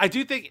 I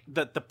do think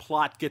that the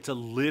plot gets a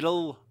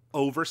little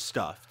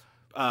overstuffed.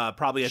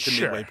 Probably at the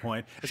midway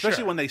point,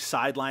 especially when they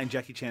sideline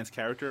Jackie Chan's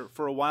character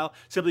for a while,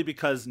 simply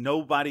because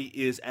nobody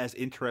is as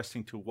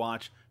interesting to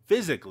watch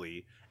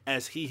physically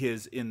as he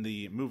is in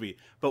the movie.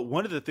 But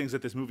one of the things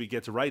that this movie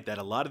gets right that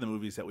a lot of the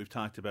movies that we've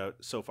talked about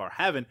so far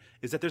haven't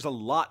is that there's a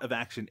lot of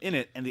action in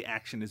it, and the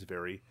action is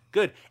very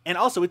good. And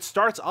also, it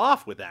starts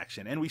off with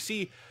action, and we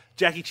see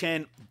Jackie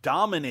Chan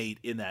dominate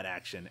in that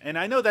action. And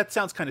I know that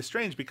sounds kind of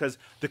strange because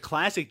the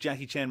classic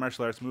Jackie Chan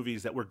martial arts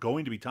movies that we're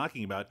going to be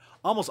talking about,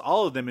 almost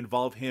all of them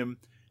involve him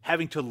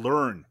having to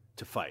learn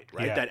to fight,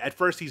 right? Yeah. That at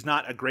first he's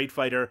not a great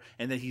fighter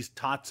and then he's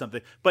taught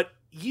something. But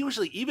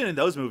usually, even in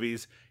those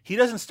movies, he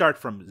doesn't start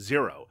from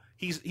zero.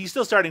 He's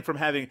still starting from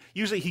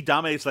usually he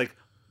dominates like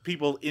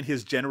people in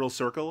his general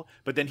circle,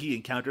 but then he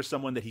encounters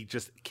someone that he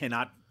just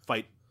cannot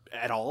fight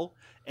at all,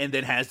 and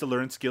then has to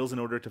learn skills in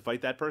order to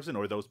fight that person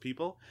or those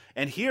people.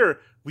 And here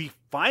we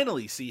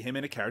finally see him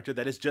in a character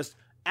that is just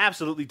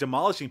absolutely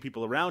demolishing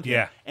people around him.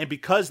 Yeah. And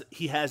because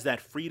he has that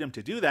freedom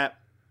to do that,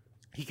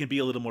 he can be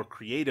a little more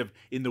creative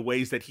in the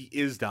ways that he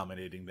is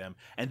dominating them.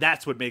 And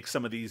that's what makes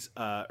some of these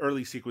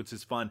early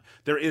sequences fun.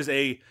 There is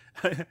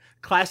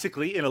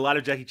classically, in a lot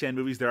of Jackie Chan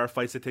movies, there are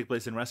fights that take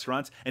place in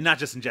restaurants, and not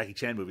just in Jackie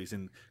Chan movies,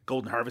 in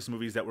Golden Harvest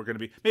movies that we're going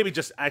to be, maybe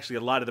just actually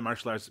a lot of the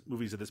martial arts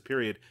movies of this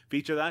period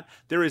feature that.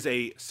 There is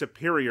a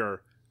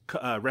superior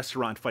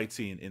restaurant fight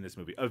scene in this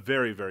movie, a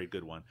very, very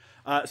good one.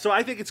 So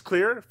I think it's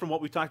clear from what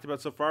we've talked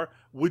about so far.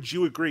 Would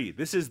you agree?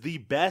 This is the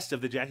best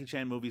of the Jackie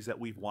Chan movies that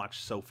we've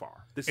watched so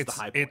far. This is the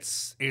high point.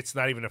 It's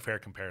not even a fair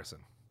comparison.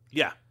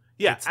 Yeah,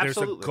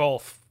 absolutely.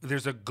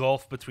 There's a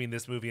gulf between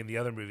this movie and the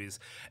other movies,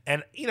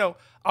 and you know,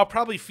 I'll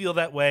probably feel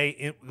that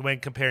way when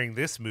comparing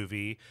this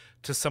movie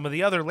to some of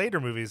the other later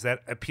movies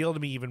that appeal to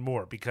me even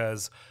more,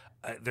 because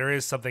there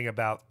is something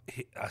about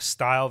a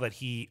style that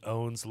he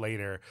owns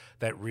later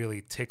that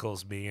really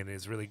tickles me and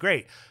is really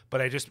great. But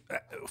I just,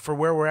 for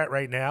where we're at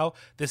right now,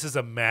 this is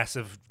a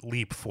massive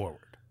leap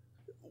forward.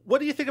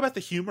 What do you think about the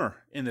humor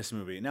in this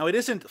movie? Now, it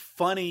isn't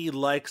funny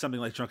like something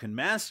like Drunken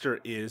Master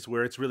is,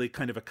 where it's really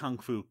kind of a kung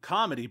fu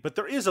comedy, but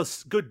there is a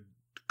good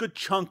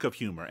chunk of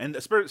humor, and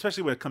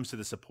especially when it comes to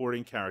the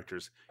supporting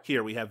characters.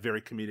 Here we have very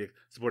comedic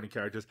supporting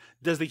characters.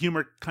 Does the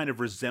humor kind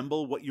of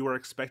resemble what you were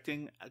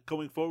expecting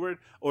going forward,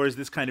 or is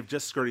this kind of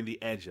just skirting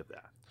the edge of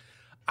that?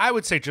 I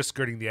would say just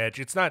skirting the edge.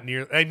 It's not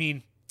near, I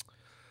mean,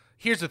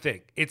 here's the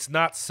thing. It's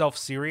not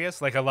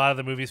self-serious. Like a lot of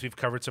the movies we've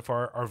covered so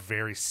far are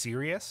very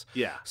serious.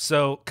 Yeah.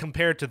 So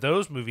compared to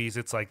those movies,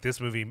 it's like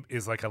this movie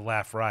is like a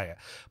laugh riot.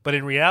 But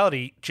in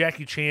reality,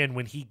 Jackie Chan,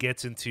 when he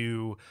gets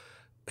into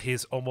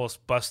his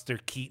almost Buster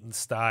Keaton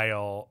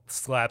style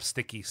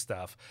slapsticky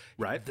stuff.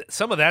 Right.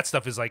 Some of that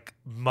stuff is like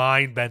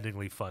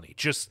mind-bendingly funny.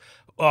 Just,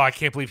 oh, I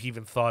can't believe he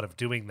even thought of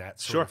doing that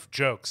sort of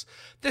jokes.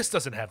 This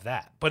doesn't have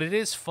that, but it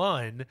is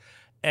fun.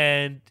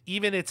 And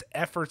even its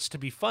efforts to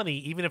be funny,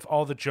 even if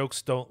all the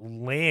jokes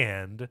don't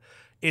land,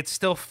 it's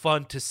still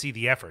fun to see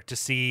the effort, to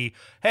see,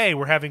 hey,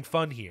 we're having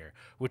fun here,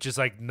 which is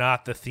like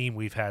not the theme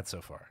we've had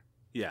so far.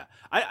 Yeah.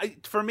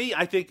 For me,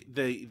 I think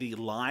the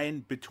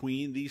line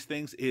between these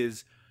things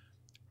is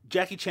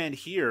Jackie Chan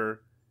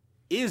here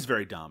is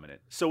very dominant.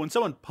 So when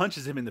someone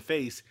punches him in the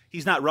face,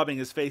 he's not rubbing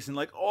his face and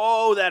like,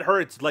 oh, that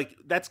hurts. Like,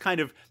 that's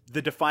kind of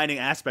the defining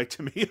aspect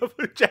to me of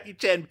who Jackie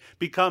Chan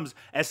becomes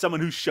as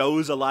someone who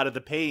shows a lot of the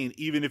pain,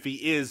 even if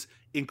he is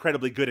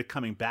incredibly good at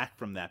coming back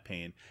from that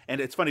pain. And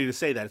it's funny to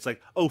say that. It's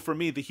like, oh, for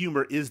me, the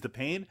humor is the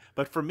pain.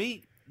 But for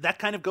me, that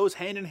kind of goes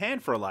hand in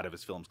hand for a lot of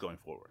his films going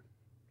forward.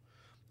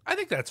 I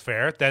think that's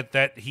fair.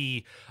 That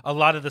he, a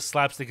lot of the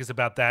slapstick is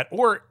about that,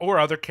 or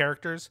other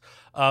characters,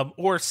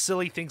 or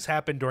silly things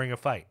happen during a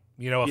fight.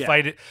 You know,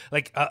 fight,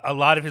 like a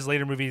lot of his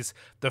later movies,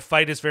 the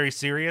fight is very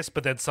serious,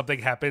 but then something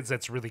happens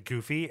that's really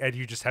goofy, and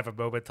you just have a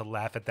moment to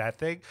laugh at that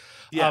thing.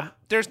 Yeah.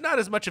 There's not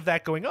as much of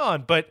that going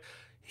on, but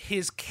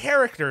his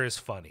character is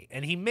funny,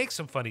 and he makes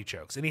some funny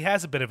jokes, and he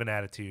has a bit of an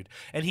attitude,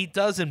 and he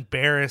does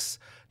embarrass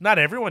not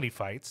everyone he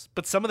fights,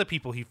 but some of the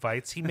people he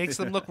fights. He makes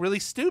them look really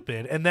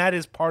stupid, and that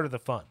is part of the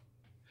fun.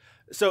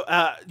 So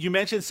you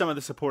mentioned some of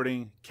the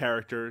supporting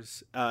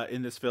characters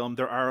in this film.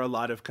 There are a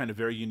lot of kind of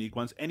very unique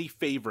ones. Any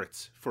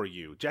favorites for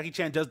you? Jackie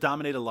Chan does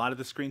dominate a lot of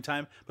the screen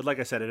time, but like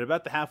I said, at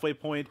about the halfway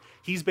point,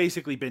 he's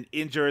basically been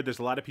injured. There's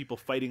a lot of people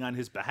fighting on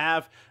his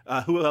behalf.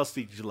 Who else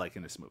did you like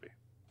in this movie?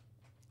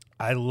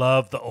 I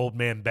love the old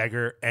man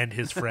beggar and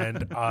his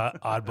friend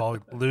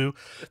Oddball Lou.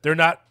 They're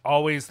not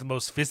always the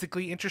most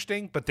physically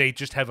interesting, but they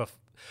just have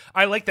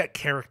I like that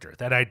character,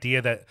 that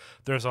idea that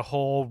there's a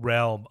whole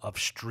realm of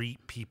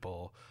street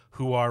people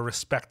who are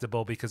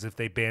respectable because if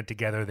they band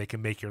together, they can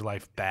make your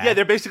life bad. Yeah,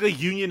 they're basically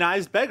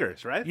unionized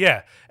beggars, right?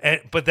 Yeah,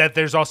 but that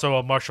there's also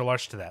a martial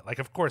arts to that. Like,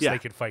 of course, they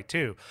can fight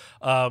too.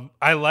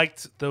 I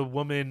liked the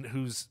woman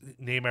whose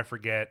name I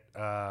forget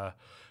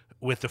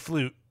with the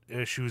flute.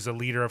 She was a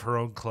leader of her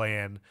own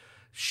clan.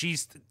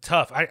 She's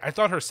tough. I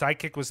thought her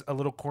sidekick was a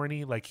little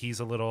corny, like he's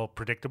a little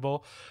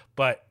predictable,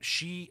 but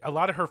a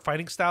lot of her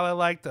fighting style I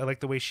liked. I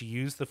liked the way she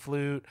used the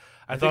flute.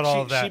 I thought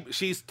all of that.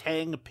 She's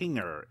Tang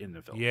Pinger in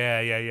the film.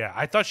 Yeah.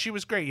 I thought she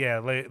was great.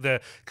 Yeah,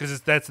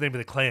 because that's the name of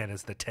the clan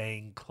is the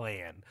Tang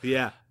Clan.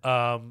 Yeah.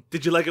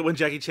 Did you like it when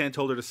Jackie Chan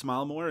told her to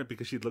smile more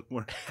because she'd look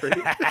more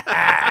pretty?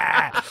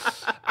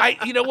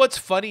 You know what's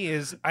funny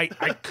is I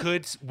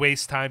could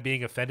waste time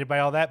being offended by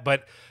all that,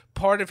 but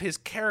part of his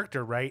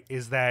character, right,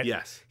 is that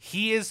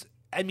he is,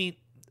 I mean,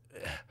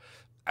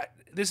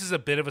 this is a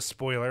bit of a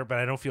spoiler, but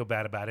I don't feel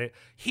bad about it.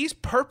 He's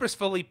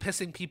purposefully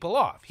pissing people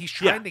off. He's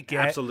trying to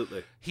get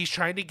absolutely. He's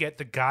trying to get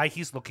the guy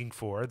he's looking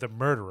for, the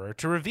murderer,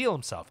 to reveal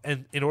himself.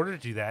 And in order to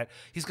do that,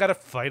 he's got to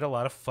fight a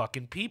lot of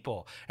fucking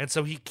people. And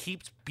so he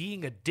keeps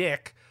being a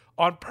dick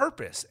on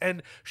purpose.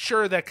 And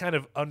sure, that kind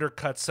of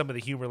undercuts some of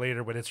the humor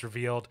later when it's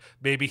revealed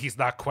maybe he's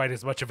not quite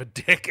as much of a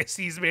dick as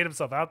he's made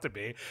himself out to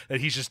be, that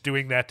he's just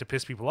doing that to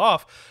piss people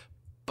off.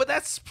 But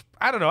that's,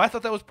 I don't know, I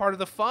thought that was part of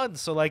the fun.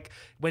 So like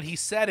when he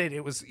said it,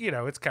 it was,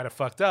 it's kind of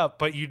fucked up,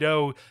 but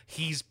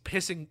he's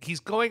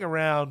going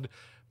around,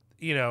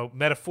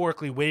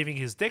 metaphorically waving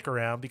his dick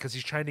around because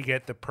he's trying to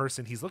get the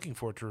person he's looking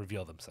for to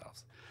reveal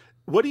themselves.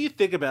 What do you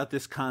think about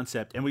this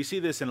concept? And we see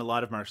this in a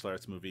lot of martial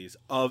arts movies,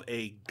 of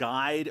a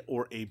guide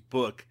or a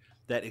book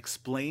that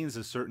explains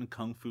a certain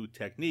kung fu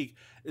technique.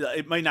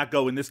 It might not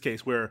go in this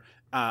case where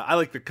I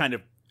like the kind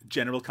of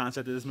general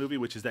concept of this movie,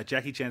 which is that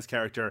Jackie Chan's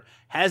character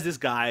has this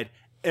guide.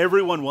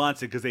 Everyone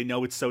wants it because they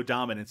know it's so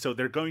dominant. So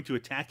they're going to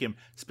attack him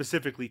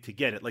specifically to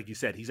get it. Like you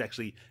said, he's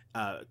actually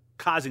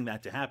causing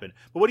that to happen.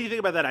 But what do you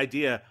think about that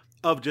idea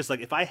of just like,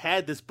 if I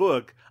had this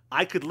book,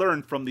 I could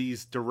learn from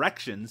these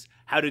directions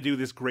how to do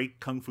this great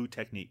kung fu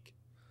technique?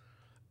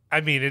 I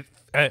mean,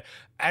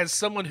 as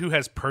someone who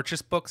has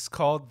purchased books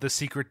called The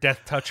Secret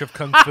Death Touch of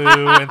Kung Fu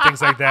and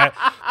things like that,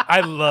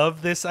 I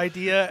love this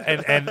idea.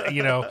 And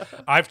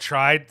I've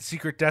tried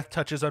secret death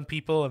touches on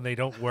people and they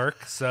don't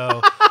work.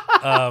 So,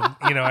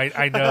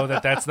 I know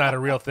that that's not a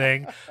real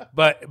thing.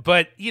 But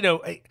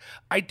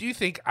I do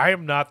think I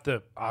am not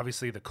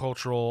obviously the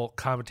cultural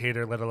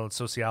commentator, let alone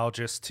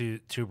sociologist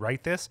to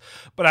write this.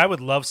 But I would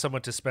love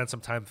someone to spend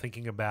some time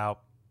thinking about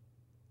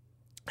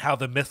how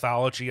the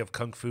mythology of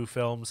kung fu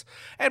films,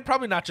 and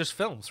probably not just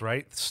films,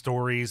 right?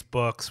 Stories,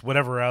 books,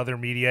 whatever other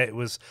media it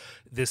was,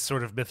 this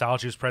sort of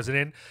mythology was present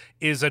in,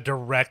 is a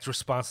direct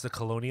response to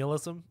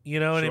colonialism. You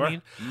know what I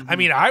mean? Mm-hmm. I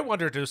mean, I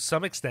wonder to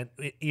some extent,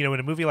 in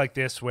a movie like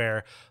this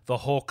where the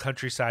whole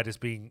countryside is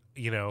being,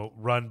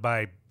 run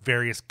by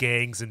various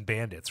gangs and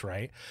bandits,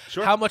 right?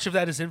 Sure. How much of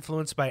that is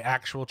influenced by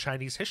actual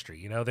Chinese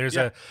history?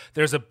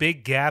 There's a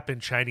big gap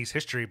in Chinese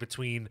history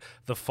between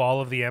the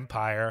fall of the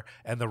empire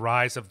and the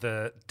rise of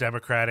the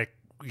democratic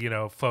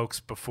folks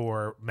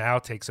before Mao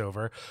takes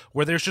over,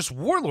 where there's just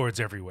warlords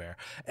everywhere.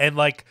 And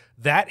like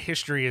that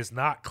history is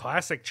not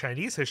classic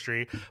Chinese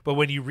history, but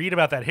when you read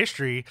about that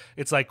history,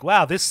 it's like,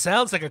 wow, this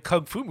sounds like a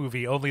kung fu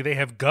movie, only they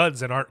have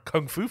guns and aren't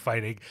kung fu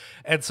fighting.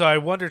 And so I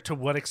wonder to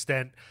what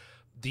extent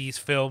these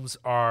films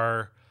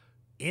are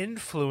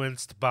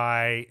influenced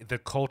by the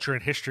culture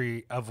and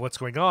history of what's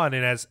going on.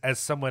 And as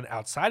someone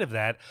outside of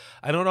that,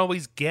 I don't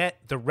always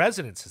get the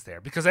resonances there,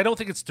 because I don't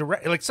think it's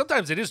direct. Like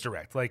sometimes it is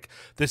direct, like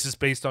this is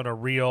based on a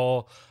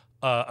real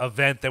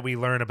event that we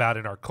learn about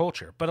in our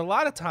culture. But a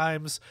lot of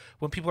times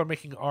when people are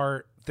making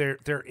art,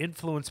 they're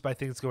influenced by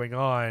things going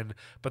on,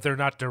 but they're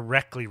not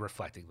directly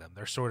reflecting them.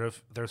 They're sort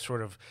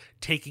of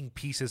taking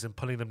pieces and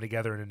putting them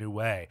together in a new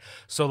way.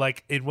 So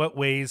like, in what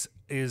ways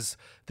is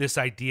this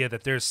idea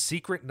that there's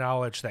secret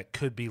knowledge that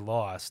could be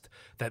lost,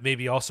 that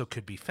maybe also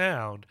could be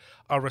found,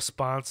 a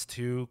response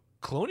to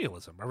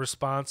colonialism, a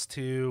response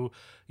to,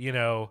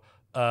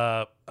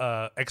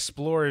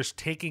 explorers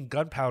taking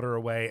gunpowder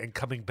away and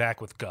coming back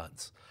with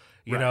guns?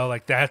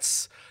 Like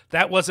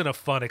that wasn't a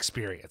fun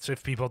experience.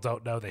 If people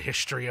don't know the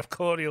history of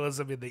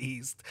colonialism in the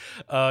East,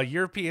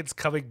 Europeans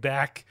coming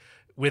back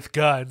with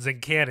guns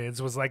and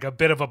cannons was like a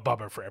bit of a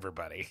bummer for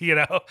everybody,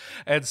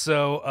 And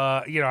so,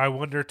 I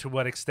wonder to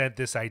what extent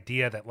this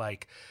idea that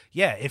like,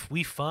 yeah, if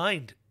we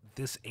find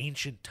this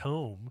ancient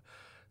tome,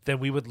 then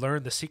we would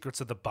learn the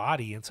secrets of the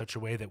body in such a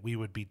way that we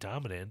would be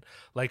dominant.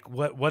 Like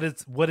what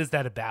is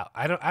that about?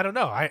 I don't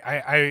know.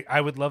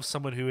 I would love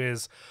someone who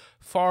is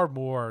far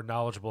more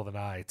knowledgeable than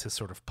I to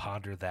sort of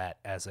ponder that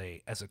as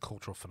a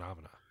cultural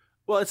phenomenon.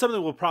 Well, it's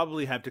something we'll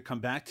probably have to come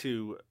back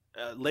to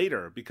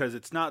later, because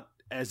it's not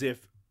as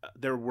if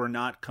there were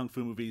not kung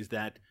fu movies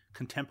that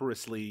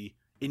contemporaneously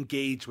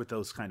engage with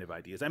those kind of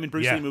ideas. I mean,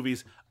 Bruce Lee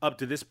movies up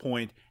to this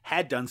point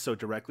had done so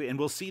directly, and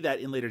we'll see that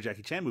in later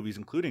Jackie Chan movies,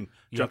 including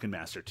Drunken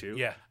Master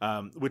 2,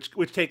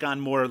 which take on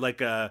more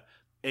like a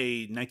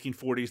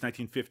 1940s,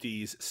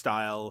 1950s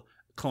style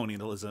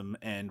colonialism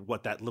and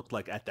what that looked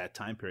like at that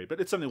time period. But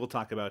it's something we'll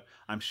talk about,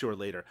 I'm sure,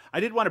 later. I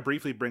did want to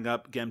briefly bring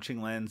up Gem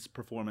Ching Lan's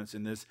performance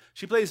in this.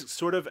 She plays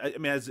sort of, I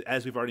mean,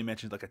 as we've already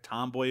mentioned, like a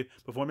tomboy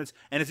performance,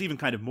 and it's even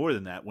kind of more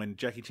than that. When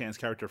Jackie Chan's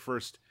character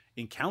first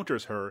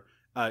encounters her,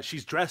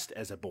 she's dressed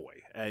as a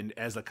boy and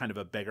as a kind of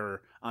a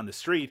beggar on the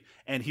street,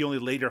 and he only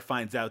later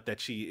finds out that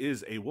she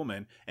is a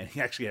woman, and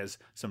he actually has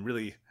some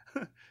really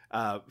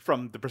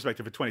from the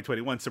perspective of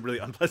 2021, some really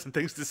unpleasant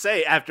things to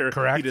say after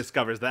he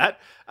discovers that.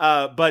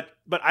 But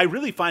I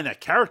really find that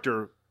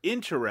character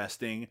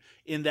interesting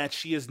in that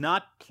she is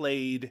not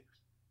played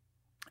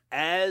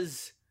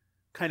as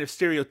kind of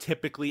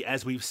stereotypically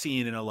as we've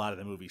seen in a lot of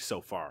the movies so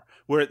far,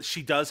 where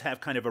she does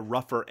have kind of a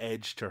rougher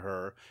edge to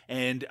her.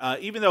 And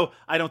even though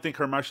I don't think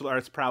her martial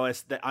arts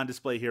prowess that on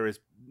display here is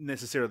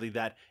necessarily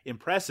that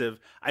impressive,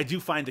 I do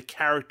find the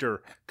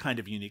character kind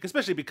of unique,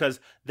 especially because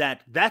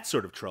that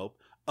sort of trope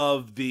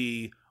of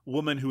the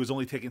woman who is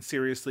only taken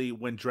seriously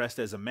when dressed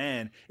as a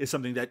man is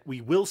something that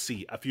we will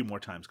see a few more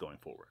times going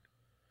forward.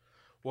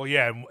 Well,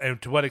 yeah,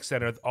 and to what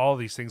extent are all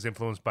these things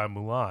influenced by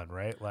Mulan,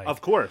 right? Like, of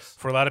course.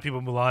 For a lot of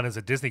people, Mulan is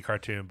a Disney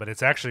cartoon, but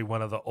it's actually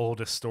one of the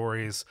oldest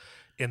stories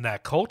in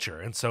that culture.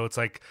 And so it's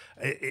like,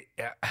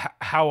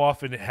 how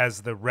often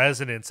has the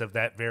resonance of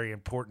that very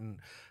important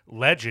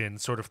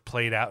legend sort of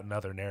played out in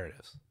other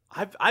narratives?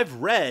 I've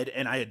read,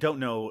 and I don't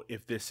know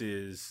if this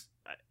is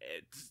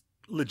it's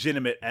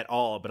legitimate at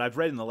all, but I've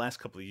read in the last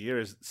couple of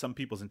years some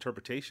people's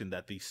interpretation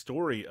that the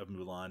story of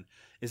Mulan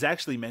is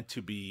actually meant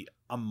to be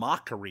a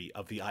mockery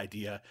of the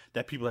idea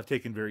that people have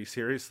taken very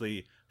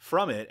seriously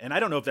from it. And I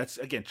don't know if that's,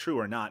 again, true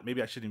or not.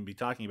 Maybe I shouldn't even be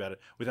talking about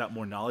it without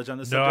more knowledge on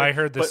this subject. No, I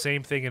heard the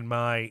same thing in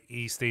my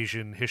East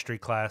Asian history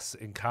class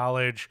in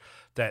college,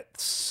 that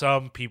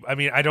some people, I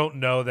mean, I don't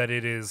know that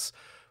it is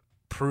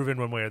proven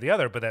one way or the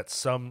other, but that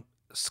some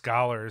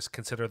scholars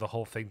consider the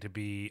whole thing to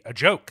be a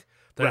joke.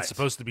 That it's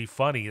supposed to be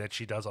funny that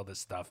she does all this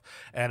stuff.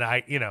 And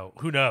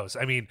who knows?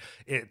 I mean,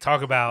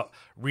 talk about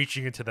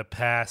reaching into the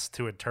past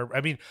to interpret.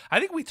 I mean, I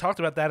think we talked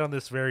about that on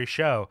this very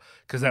show,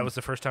 because that was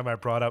the first time I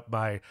brought up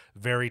my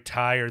very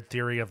tired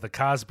theory of the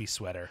Cosby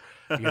sweater.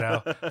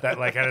 That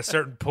like at a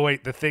certain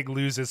point, the thing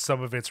loses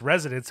some of its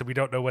resonance and we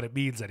don't know what it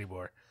means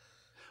anymore.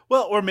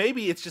 Well, or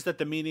maybe it's just that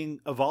the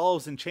meaning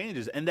evolves and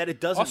changes, and that it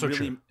doesn't also really.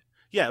 True.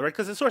 Yeah, right.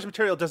 Because the source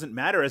material doesn't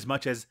matter as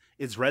much as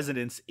its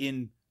resonance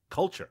in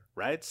culture,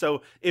 right?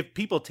 So if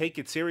people take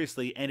it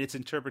seriously and its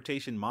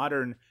interpretation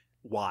modern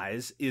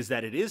wise is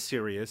that it is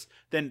serious,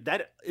 then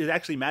that it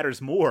actually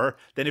matters more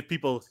than if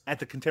people at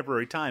the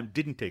contemporary time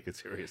didn't take it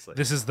seriously.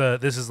 This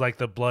is like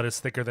the blood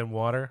is thicker than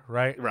water,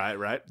 right?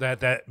 Right.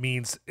 That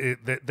means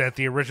that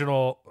the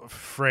original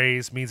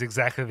phrase means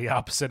exactly the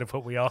opposite of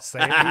what we all say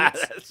it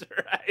means.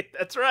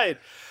 That's right.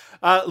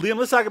 Liam,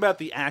 let's talk about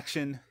the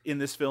action in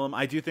this film.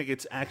 I do think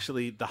it's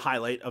actually the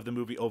highlight of the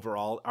movie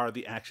overall are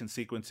the action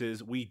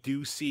sequences. We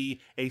do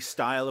see a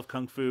style of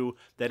kung fu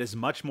that is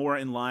much more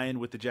in line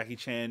with the Jackie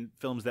Chan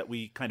films that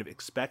we kind of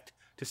expect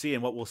to see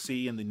and what we'll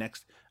see in the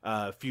next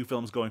few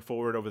films going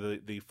forward over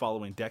the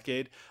following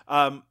decade.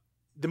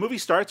 the movie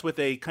starts with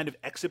a kind of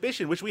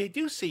exhibition, which we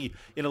do see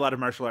in a lot of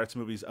martial arts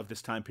movies of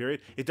this time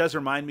period. It does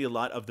remind me a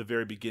lot of the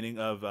very beginning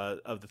of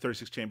the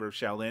 36th Chamber of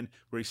Shaolin,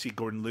 where you see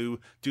Gordon Liu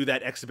do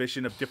that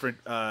exhibition of different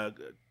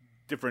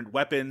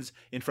weapons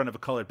in front of a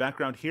colored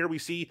background. Here we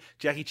see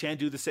Jackie Chan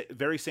do the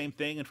very same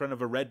thing in front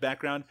of a red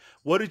background.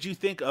 What did you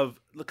think of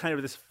kind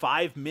of this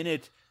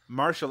 5-minute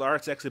martial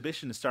arts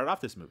exhibition to start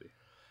off this movie?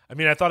 I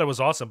mean, I thought it was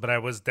awesome, but I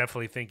was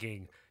definitely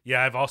thinking,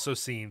 yeah, I've also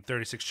seen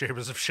 36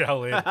 Chambers of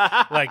Shaolin.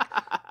 Like,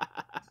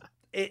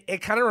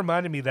 it kind of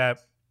reminded me that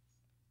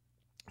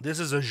this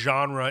is a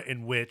genre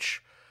in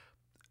which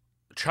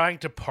trying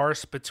to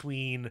parse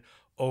between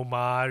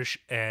homage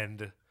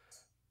and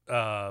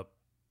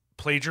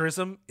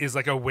plagiarism is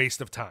like a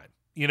waste of time.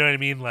 You know what I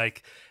mean?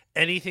 Like,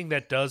 anything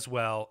that does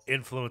well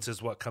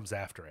influences what comes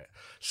after it.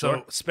 So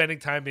Sure. spending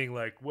time being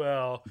like,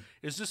 well,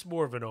 is this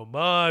more of an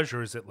homage,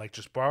 or is it like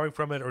just borrowing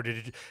from it, or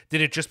did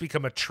it just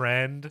become a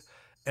trend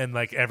and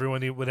like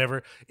everyone did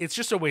whatever? It's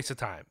just a waste of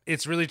time.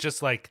 It's really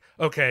just like,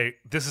 okay,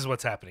 this is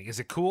what's happening. Is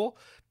it cool?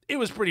 It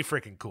was pretty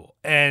freaking cool.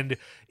 And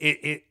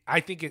I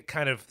think it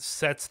kind of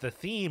sets the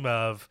theme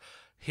of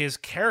his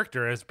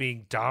character as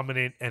being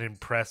dominant and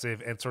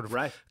impressive and sort of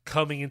Right.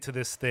 coming into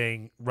this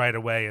thing right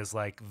away as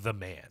like the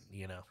man,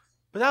 you know?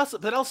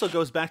 But that also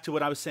goes back to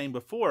what I was saying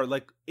before.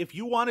 Like, if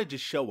you wanted to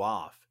show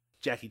off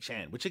Jackie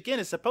Chan, which again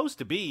is supposed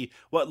to be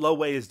what Lo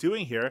Wei is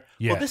doing here,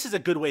 Yeah. well, this is a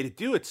good way to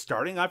do it.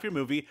 Starting off your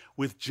movie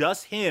with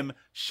just him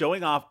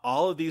showing off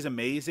all of these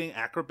amazing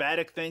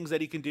acrobatic things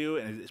that he can do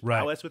and his Right.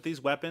 prowess with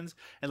these weapons.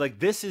 And like,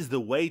 this is the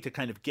way to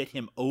kind of get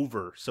him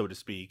over, so to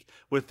speak,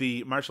 with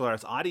the martial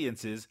arts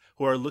audiences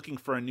who are looking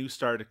for a new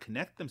star to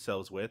connect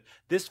themselves with.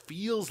 This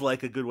feels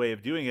like a good way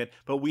of doing it,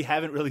 but we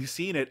haven't really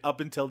seen it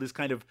up until this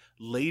kind of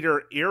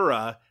later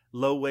era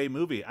Lo Wei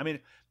movie. I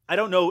mean, I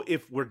don't know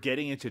if we're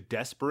getting into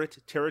desperate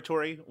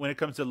territory when it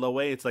comes to Lo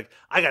Wei. It's like,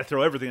 I got to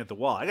throw everything at the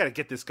wall. I got to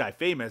get this guy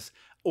famous.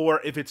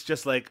 Or if it's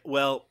just like,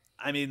 well,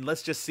 I mean,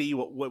 let's just see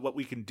what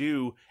we can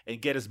do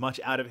and get as much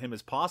out of him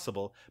as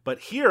possible. But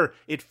here,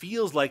 it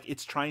feels like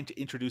it's trying to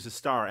introduce a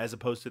star as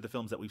opposed to the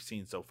films that we've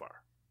seen so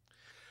far.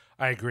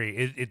 I agree.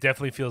 It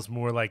definitely feels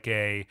more like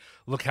a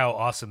look how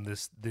awesome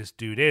this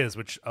dude is,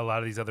 which a lot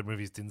of these other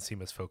movies didn't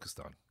seem as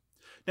focused on.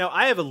 Now,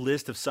 I have a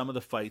list of some of the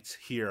fights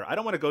here. I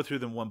don't want to go through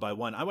them one by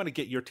one. I want to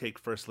get your take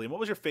first, Liam. What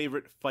was your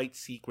favorite fight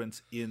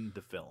sequence in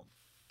the film?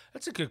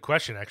 That's a good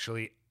question,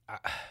 actually.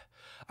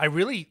 I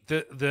really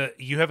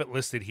you have it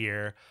listed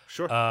here.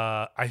 Sure.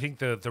 I think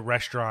the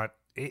restaurant.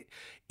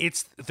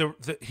 It's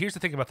the here's the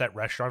thing about that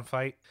restaurant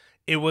fight.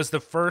 It was the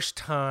first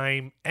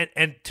time,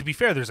 and to be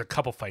fair, there's a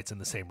couple fights in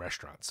the same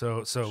restaurant. So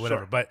whatever.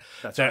 Sure. But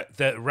That's that right.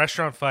 the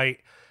restaurant fight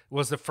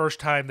was the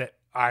first time that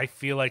I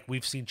feel like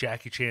we've seen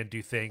Jackie Chan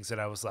do things that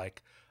I was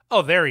like,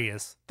 oh, there he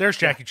is. There's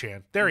Jackie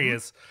Chan. There he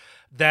is.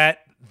 That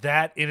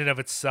in and of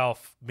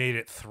itself made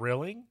it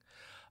thrilling.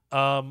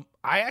 I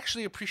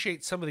actually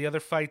appreciate some of the other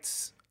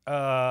fights,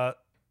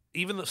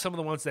 even some of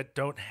the ones that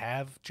don't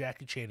have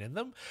Jackie Chan in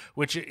them,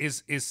 which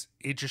is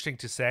interesting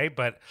to say.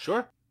 But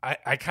Sure.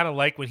 I kind of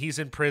like when he's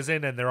in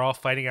prison and they're all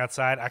fighting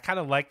outside. I kind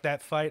of like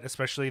that fight,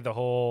 especially the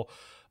whole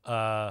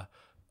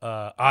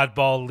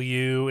Oddball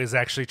Liu is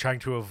actually trying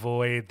to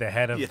avoid the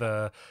head of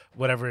the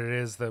whatever it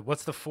is.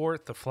 What's the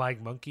fort? The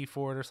Flying Monkey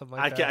Fort or something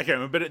like that? I can't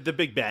remember, but the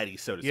big baddie,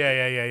 so to speak.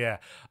 Yeah.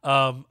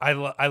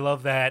 I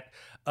love that.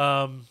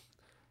 And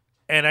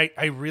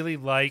I really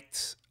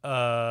liked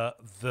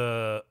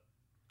the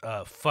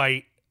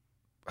fight.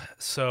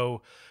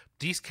 So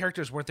these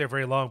characters weren't there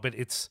very long, but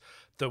it's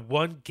the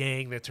one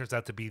gang that turns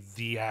out to be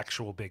the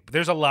actual big.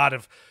 There's a lot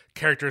of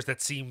characters that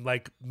seem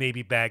like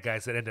maybe bad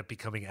guys that end up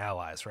becoming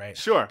allies, right?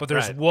 Sure, But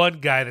there's right. one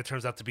guy that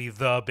turns out to be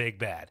the big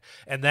bad,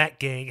 and that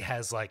gang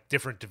has like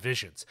different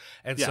divisions.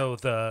 And Yeah.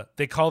 so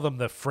they call them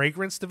the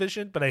fragrance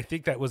division, but I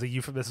think that was a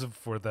euphemism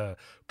for the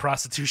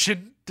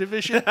prostitution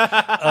division.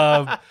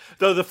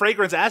 Though the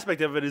fragrance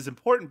aspect of it is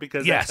important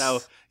because Yes.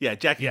 that's how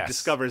Jackie Yes.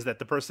 discovers that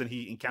the person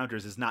he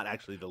encounters is not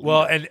actually the leader.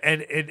 Well, and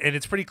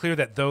it's pretty clear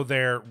that though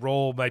their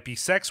role might be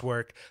sex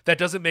work, that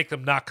doesn't make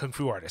them not kung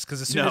fu artists.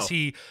 Because as soon No. as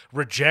he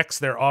rejects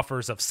their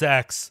offers of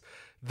sex,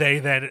 they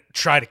then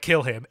try to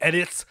kill him, and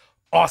it's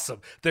awesome.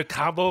 The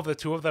combo of the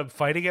two of them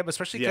fighting him,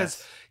 especially because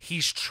Yes.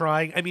 he's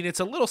trying. I mean, it's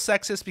a little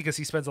sexist because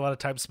he spends a lot of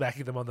time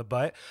smacking them on the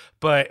butt,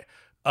 but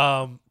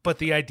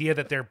the idea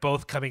that they're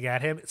both coming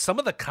at him, some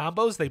of the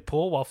combos they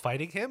pull while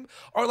fighting him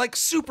are like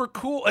super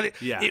cool. And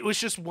it was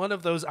just one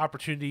of those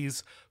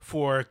opportunities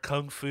for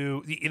kung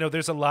fu. You know,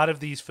 there's a lot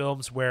of these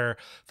films where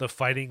the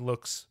fighting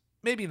looks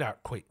maybe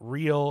not quite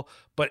real,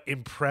 but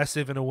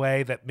impressive in a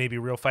way that maybe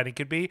real fighting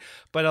could be.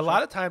 But a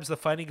lot of times the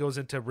fighting goes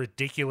into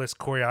ridiculous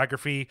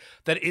choreography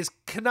that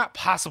cannot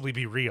possibly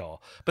be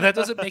real. But that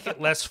doesn't make it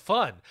less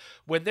fun.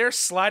 When they're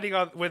fighting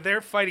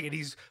and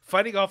he's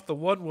fighting off the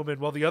one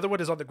woman while the other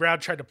one is on the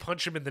ground trying to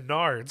punch him in the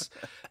nards,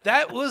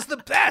 that was the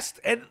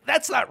best. And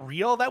that's not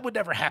real. That would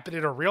never happen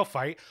in a real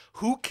fight.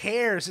 Who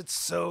cares? It's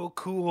so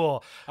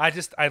cool. I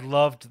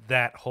loved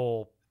that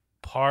whole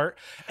part.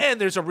 And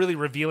there's a really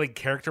revealing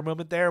character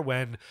moment there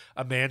when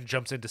a man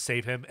jumps in to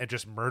save him and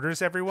just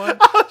murders everyone.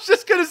 I was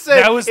just gonna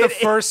say that was the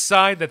first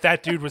sign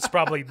that dude was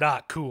probably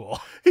not cool.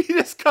 He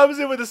just comes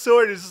in with a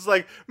sword and is just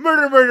like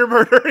murder, murder,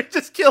 murder. He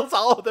just kills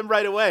all of them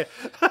right away.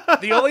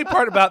 The only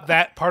part about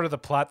that part of the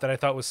plot that I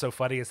thought was so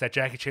funny is that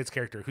Jackie Chan's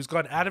character, who's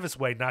gone out of his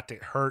way not to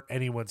hurt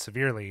anyone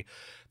severely,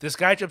 this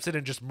guy jumps in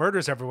and just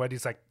murders everyone.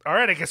 He's like, all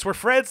right, I guess we're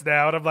friends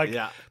now. And I'm like,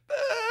 yeah.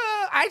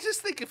 I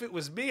just think if it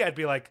was me, I'd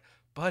be like,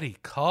 buddy,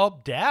 calm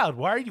down.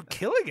 Why are you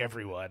killing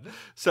everyone?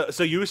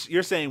 So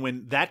you're saying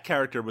when that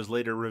character was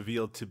later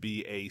revealed to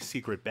be a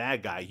secret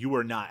bad guy, you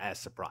were not as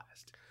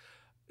surprised?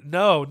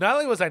 No, not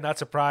only was I not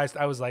surprised,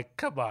 I was like,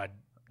 come on,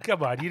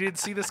 you didn't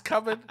see this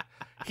coming?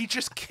 He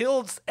just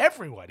kills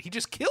everyone.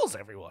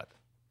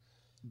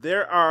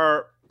 There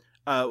are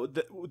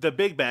the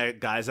big bad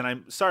guys, and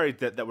I'm sorry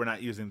that we're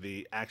not using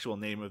the actual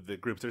name of the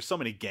groups. There's so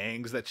many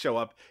gangs that show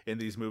up in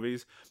these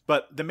movies,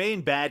 but the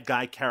main bad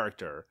guy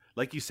character,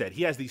 like you said,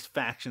 he has these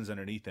factions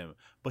underneath him,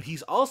 but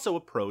he's also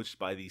approached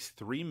by these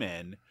three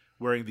men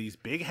wearing these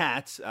big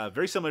hats,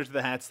 very similar to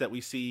the hats that we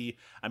see.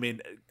 I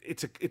mean,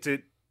 it's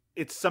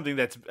something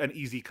that's an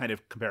easy kind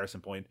of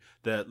comparison point.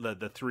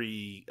 The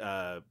three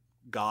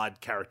god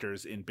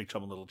characters in Big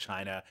Trouble in Little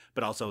China,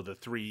 but also the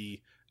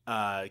three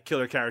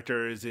killer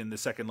characters in the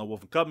second Lone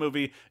Wolf and Cub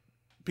movie.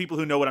 People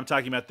who know what I'm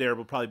talking about there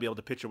will probably be able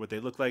to picture what they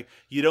look like.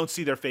 You don't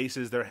see their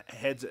faces, their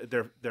heads,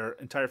 their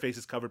entire face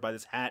is covered by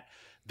this hat.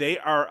 They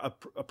are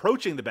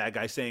approaching the bad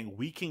guy saying,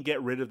 we can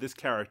get rid of this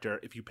character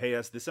if you pay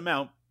us this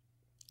amount.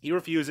 He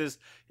refuses,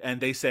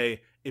 and they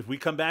say, if we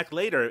come back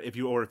later, if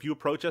you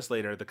approach us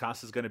later, the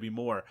cost is going to be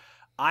more.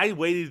 I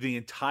waited the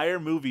entire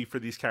movie for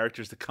these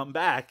characters to come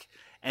back,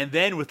 and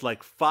then with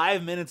like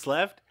 5 minutes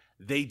left,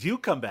 they do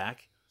come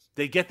back.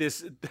 They get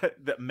this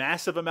the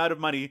massive amount of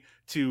money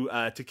to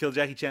kill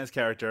Jackie Chan's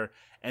character,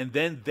 and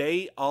then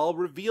they all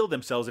reveal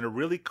themselves in a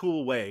really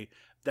cool way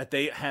that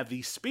they have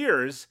these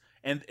spears,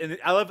 and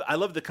I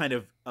love the kind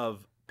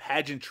of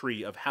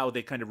pageantry of how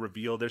they kind of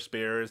reveal their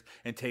spears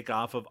and take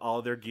off of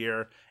all their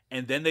gear,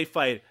 and then they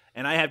fight.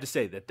 And I have to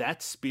say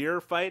that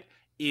spear fight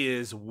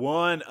is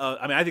one of,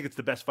 I mean, I think it's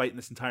the best fight in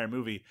this entire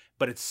movie,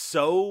 but it's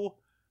so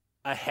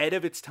ahead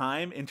of its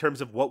time in terms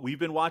of what we've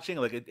been watching.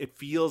 Like it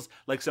feels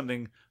like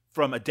something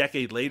from a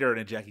decade later in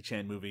a Jackie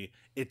Chan movie.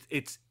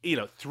 It's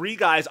three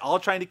guys all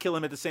trying to kill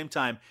him at the same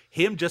time,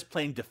 him just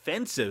playing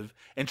defensive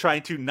and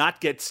trying to not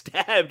get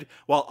stabbed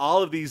while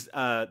all of these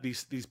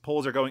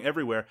poles are going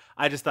everywhere.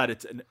 I just thought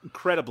it's an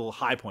incredible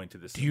high point to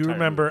this. Do you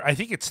remember movie. I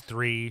think it's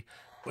three,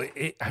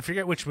 I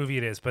forget which movie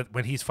it is, but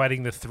when he's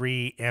fighting the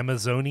three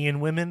Amazonian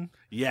women?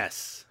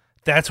 Yes.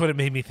 That's what it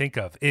made me think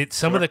of.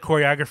 Some of the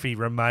choreography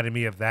reminded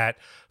me of that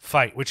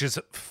fight, which is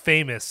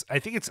famous. I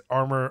think it's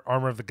Armor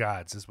of the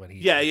Gods is when he.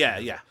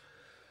 Yeah.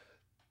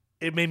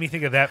 It made me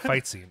think of that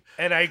fight scene,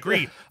 and I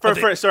agree.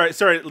 Sorry,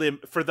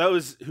 Liam. For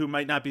those who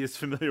might not be as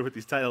familiar with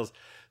these titles,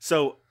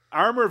 so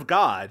Armor of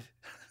God.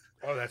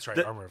 Oh, that's right,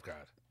 Armor of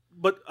God.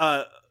 But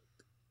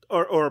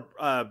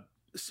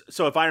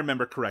so if I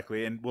remember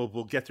correctly, and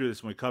we'll get through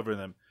this when we cover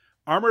them,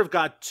 Armor of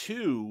God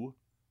 2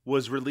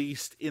 was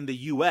released in the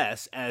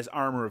U.S. as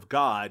Armor of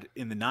God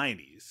in the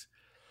 90s.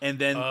 And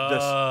then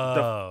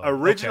the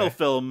original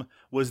film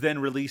was then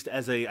released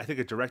as I think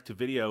a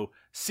direct-to-video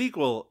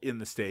sequel in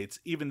the States,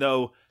 even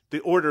though the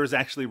order is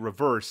actually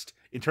reversed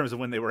in terms of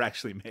when they were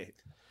actually made.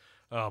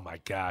 Oh, my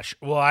gosh.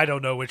 Well, I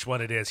don't know which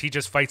one it is. He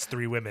just fights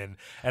three women,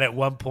 and at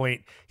one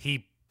point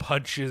he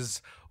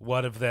punches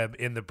one of them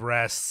in the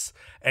breasts,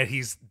 and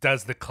he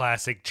does the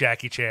classic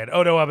Jackie Chan,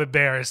 oh no, I'm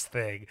embarrassed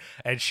thing,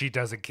 and she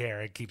doesn't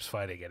care and keeps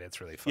fighting, and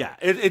it's really fun. Yeah,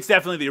 it's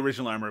definitely the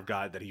original Armor of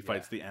God that he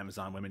fights the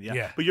Amazon women.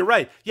 Yeah. But you're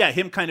right. Yeah,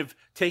 him kind of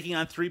taking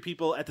on three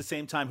people at the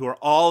same time who are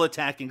all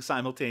attacking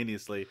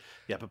simultaneously.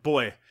 Yeah, but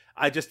boy,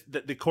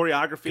 the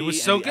choreography, it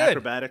was so and the good.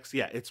 Acrobatics,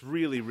 yeah, it's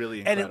really, really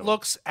incredible. And it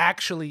looks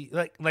actually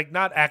like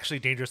not actually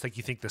dangerous like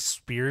you think the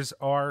spears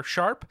are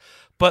sharp,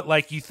 but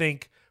like you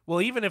think,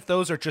 well, even if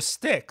those are just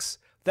sticks,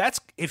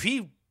 if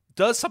he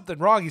does something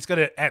wrong, he's going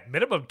to, at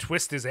minimum,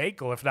 twist his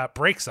ankle, if not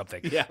break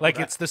something. Yeah,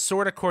 it's the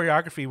sort of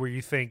choreography where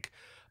you think,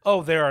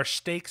 oh, there are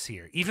stakes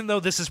here, even though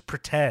this is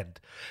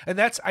pretend. And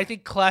that's, I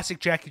think, classic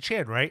Jackie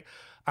Chan, right?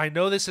 I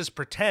know this is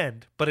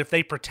pretend, but if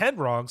they pretend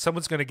wrong,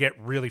 someone's going to get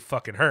really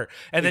fucking hurt.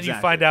 And then you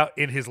find out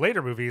in his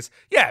later movies,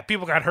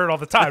 people got hurt all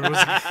the time. It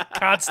was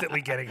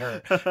constantly getting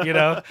hurt.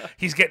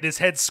 He's getting his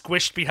head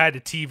squished behind a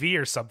TV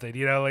or something.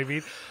 You know what I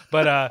mean?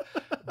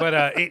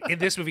 But in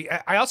this movie,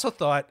 I also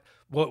thought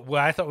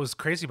what I thought was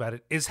crazy about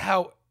it is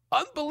how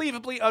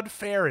unbelievably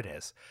unfair it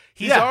is.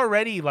 He's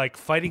already like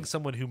fighting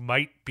someone who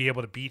might be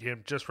able to beat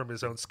him just from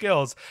his own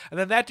skills, and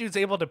then that dude's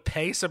able to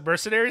pay some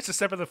mercenaries to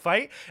step in the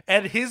fight,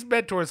 and his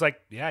mentor is like,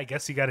 yeah, I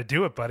guess you got to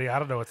do it, buddy. I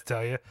don't know what to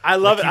tell you. I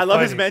love it. I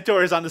love his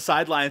mentor is on the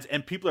sidelines,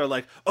 and people are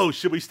like, oh,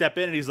 should we step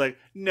in? And he's like,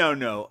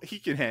 no, he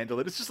can handle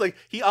it. It's just like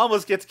he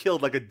almost gets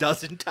killed like a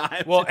dozen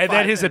times. Well, and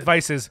then his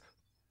advice is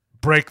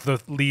break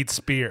the lead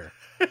spear.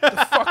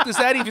 The fuck does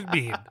that even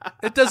mean?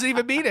 It doesn't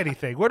even mean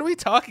anything. What are we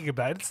talking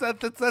about?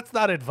 That's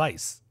not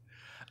advice.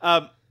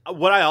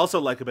 what I also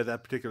like about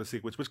that particular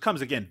sequence, which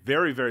comes again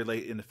very, very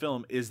late in the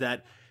film, is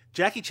that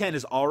Jackie Chan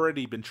has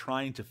already been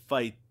trying to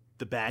fight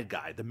the bad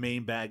guy, the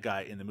main bad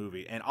guy in the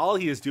movie. And all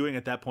he is doing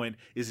at that point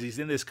is he's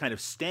in this kind of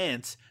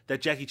stance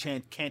that Jackie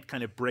Chan can't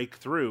kind of break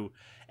through.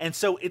 And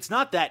so it's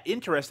not that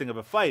interesting of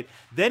a fight.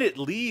 Then it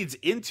leads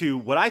into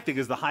what I think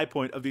is the high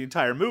point of the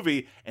entire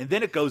movie. And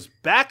then it goes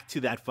back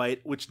to that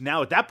fight, which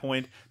now at that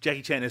point,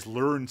 Jackie Chan has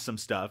learned some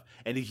stuff.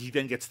 And he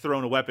then gets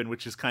thrown a weapon,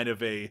 which is kind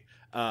of a...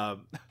 I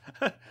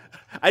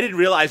didn't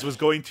realize was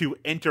going to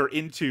enter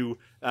into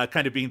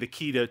kind of being the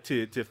key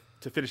to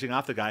finishing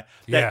off the guy.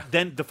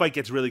 Then the fight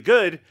gets really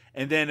good,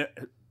 and then,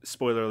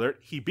 spoiler alert,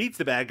 he beats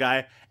the bad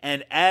guy,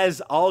 and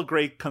as all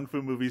great kung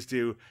fu movies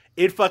do,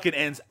 it fucking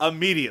ends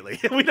immediately.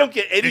 We don't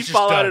get any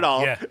fallout at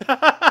all. Yeah.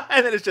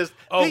 And then it's just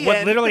what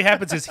end. Literally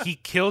happens is he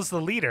kills the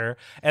leader,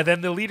 and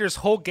then the leader's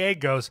whole gang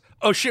goes,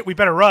 "Oh shit, we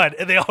better run,"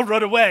 and they all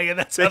run away, and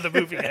that's how the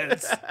movie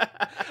ends.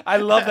 I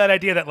love that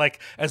idea that, like,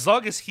 as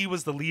long as he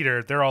was the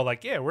leader, they're all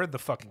like, "Yeah, we're in the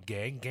fucking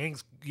gang.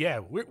 Gangs, yeah,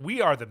 we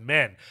are the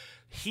men."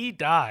 He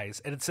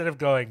dies, and instead of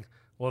going,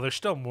 "Well, there's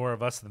still more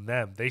of us than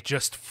them," they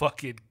just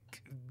fucking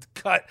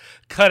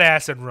cut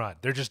ass and run.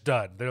 They're just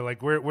done. They're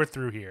like, we're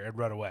through here, and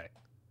run away.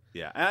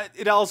 Yeah,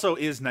 it also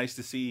is nice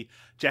to see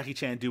Jackie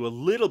Chan do a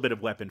little bit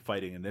of weapon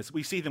fighting in this.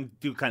 We see them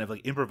do kind of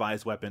like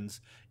improvised weapons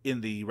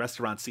in the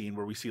restaurant scene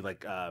where we see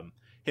like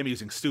him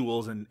using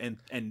stools and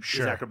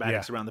his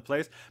acrobatics around the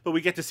place. But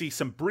we get to see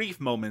some brief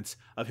moments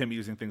of him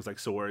using things like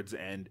swords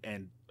and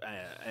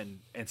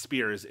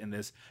spears in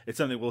this. It's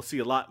something we'll see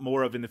a lot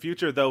more of in the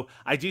future, though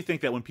I do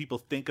think that when people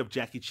think of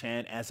Jackie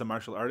Chan as a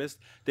martial artist,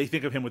 they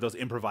think of him with those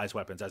improvised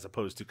weapons as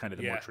opposed to kind of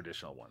the more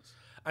traditional ones.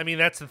 I mean,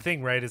 that's the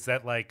thing, right? Is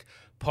that like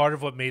part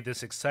of what made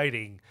this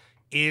exciting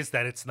is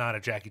that it's not a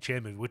Jackie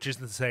Chan movie, which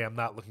isn't to say I'm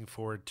not looking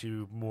forward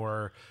to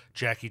more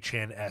Jackie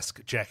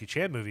Chan-esque Jackie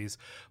Chan movies,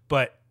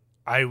 but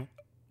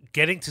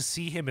getting to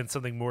see him in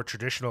something more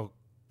traditional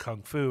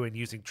kung fu and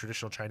using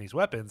traditional Chinese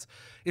weapons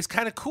is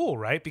kind of cool,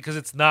 right? Because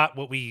it's not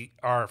what we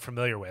are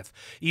familiar with,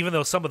 even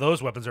though some of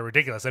those weapons are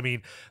ridiculous. I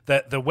mean,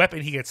 the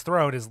weapon he gets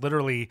thrown is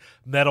literally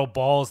metal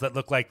balls that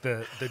look like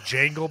the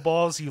jangle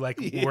balls you like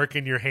work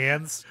in your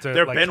hands.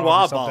 They're like,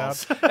 Benoit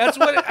balls. That's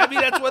what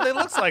that's what it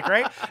looks like,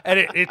 right? And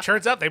it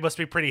turns out they must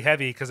be pretty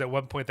heavy because at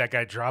one point that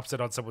guy drops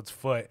it on someone's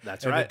foot.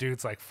 That's and right. The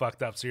dude's like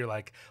fucked up. So you're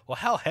like, well,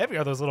 how heavy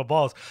are those little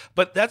balls?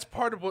 But that's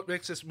part of what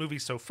makes this movie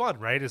so fun,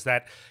 right? Is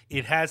that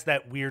it has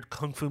that weird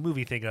kung fu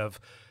movie thing of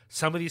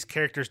some of these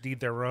characters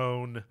need their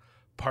own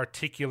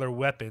particular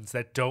weapons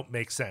that don't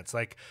make sense.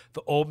 Like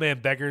the old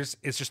man beggars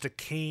is just a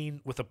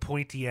cane with a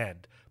pointy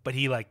end, but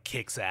he like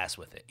kicks ass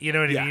with it. You know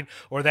what I mean?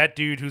 Or that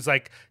dude who's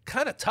like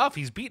kind of tough.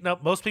 He's beating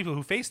up most people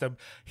who faced him.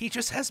 He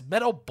just has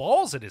metal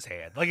balls in his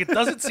hand. Like it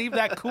doesn't seem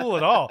that cool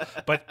at all,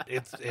 but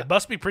it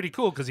must be pretty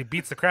cool because he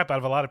beats the crap out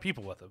of a lot of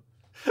people with them.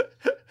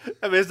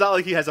 I mean, it's not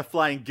like he has a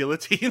flying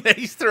guillotine that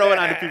he's throwing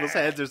onto people's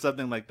heads or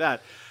something like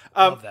that.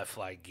 Love that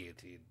flying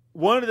guillotine.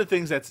 One of the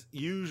things that's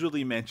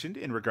usually mentioned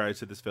in regards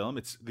to this film,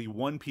 it's the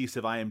one piece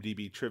of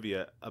IMDb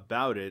trivia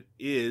about it,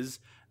 is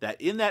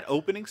that in that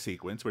opening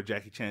sequence where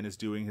Jackie Chan is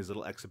doing his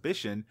little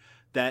exhibition,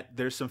 that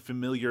there's some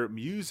familiar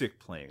music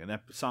playing. And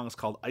that song is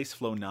called Ice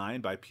Flow 9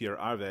 by Pierre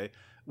Harvey,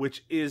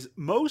 which is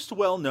most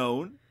well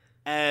known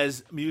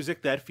as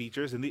music that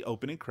features in the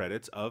opening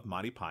credits of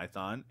Monty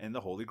Python and the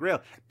Holy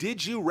Grail.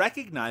 Did you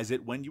recognize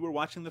it when you were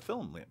watching the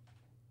film, Liam?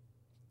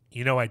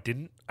 You know, I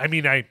didn't. I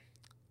mean,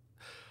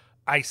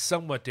 I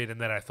somewhat did, and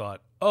then I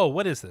thought, oh,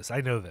 what is this?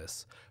 I know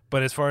this.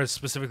 But as far as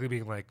specifically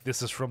being like,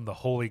 this is from the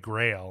Holy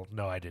Grail,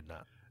 no, I did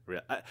not.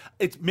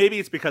 Maybe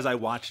it's because I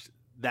watched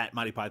that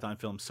Monty Python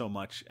film so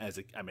much I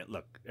mean,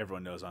 look,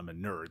 everyone knows I'm a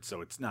nerd,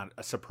 so it's not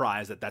a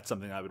surprise that that's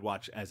something I would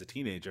watch as a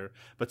teenager.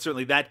 But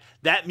certainly that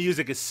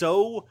music is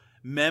so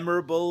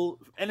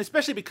memorable, and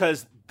especially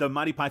because the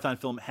Monty Python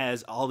film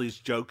has all these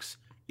jokes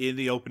in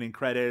the opening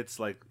credits,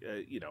 like,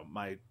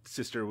 my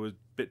sister was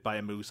bit by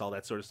a moose, all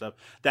that sort of stuff,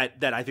 that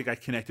I think I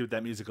connected with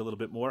that music a little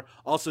bit more.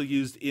 Also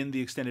used in the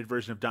extended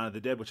version of Dawn of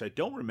the Dead, which I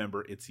don't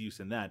remember its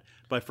use in that.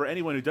 But for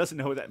anyone who doesn't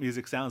know what that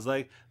music sounds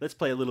like, let's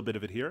play a little bit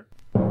of it here.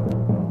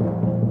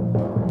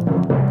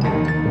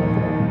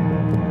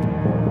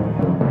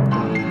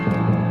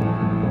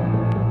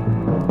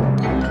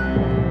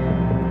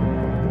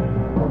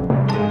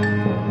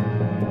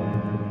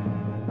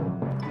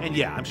 And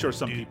yeah, I'm sure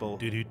some people.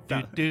 No,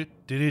 not that.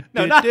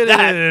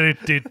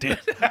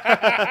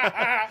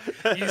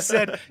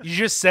 You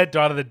just said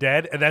Dawn of the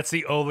Dead, and that's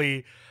the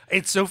only.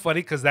 It's so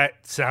funny because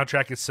that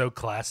soundtrack is so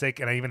classic,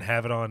 and I even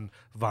have it on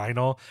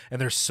vinyl,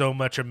 and there's so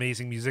much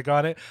amazing music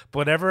on it. But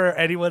whenever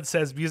anyone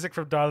says music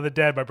from Dawn of the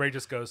Dead, my brain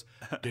just goes.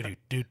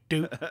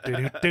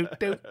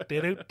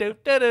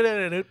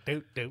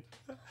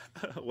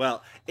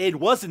 Well, it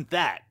wasn't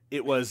that.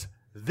 It was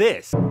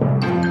this.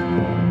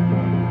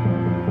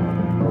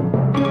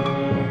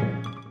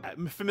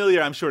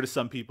 Familiar, I'm sure, to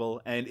some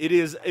people, and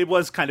it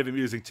was kind of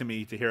amusing to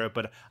me to hear it,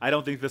 but I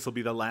don't think this will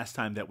be the last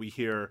time that we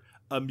hear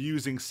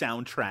amusing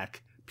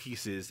soundtrack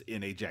pieces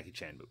in a Jackie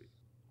Chan movie.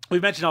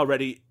 we've mentioned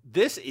already,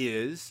 this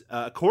is,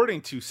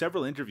 according to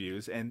several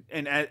interviews and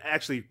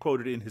actually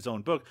quoted in his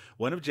own book,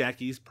 one of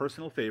Jackie's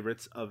personal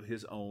favorites of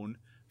his own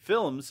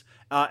films.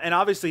 And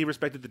obviously he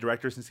respected the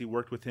director since he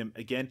worked with him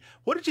again.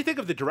 What did you think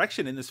of the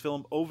direction in this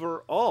film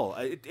overall?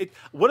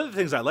 One of the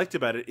things I liked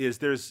about it is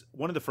there's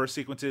one of the first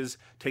sequences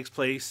takes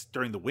place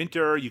during the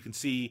winter. You can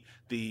see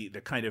the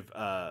kind of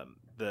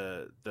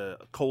the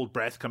cold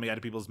breath coming out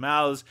of people's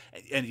mouths,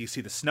 and you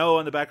see the snow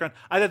in the background.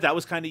 I thought that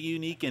was kind of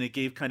unique, and it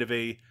gave kind of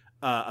a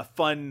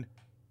fun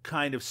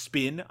kind of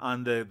spin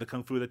on the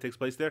kung fu that takes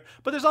place there.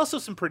 But there's also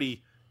some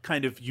pretty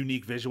kind of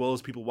unique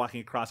visuals, people walking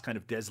across kind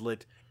of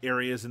desolate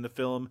areas in the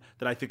film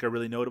that I think are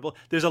really notable.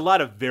 There's a lot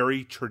of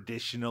very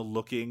traditional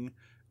looking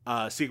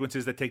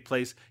sequences that take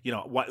place, you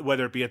know,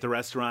 whether it be at the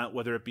restaurant,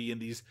 whether it be in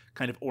these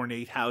kind of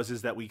ornate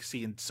houses that we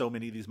see in so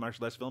many of these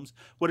martial arts films.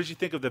 What did you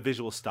think of the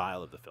visual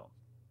style of the film?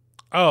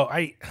 Oh,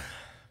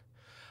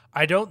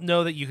 I don't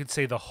know that you could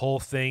say the whole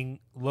thing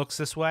looks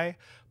this way,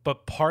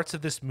 but parts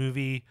of this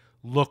movie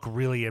look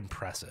really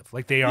impressive.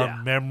 Like they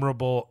are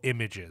memorable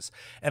images.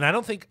 And I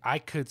don't think I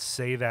could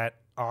say that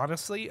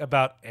honestly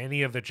about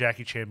any of the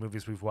Jackie Chan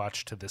movies we've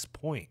watched to this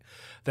point.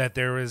 That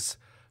there's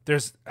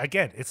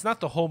again, it's not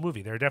the whole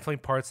movie. There are definitely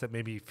parts that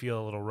maybe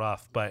feel a little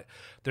rough, but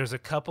there's a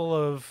couple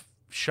of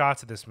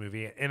shots of this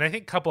movie, and I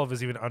think a couple of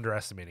us even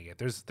underestimating it.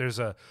 There's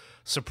a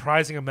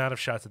surprising amount of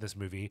shots of this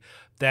movie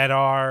that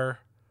are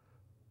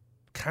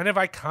kind of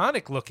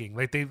iconic looking.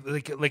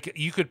 Like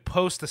you could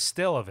post a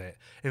still of it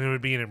and it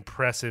would be an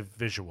impressive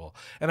visual.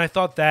 And I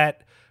thought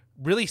that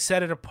really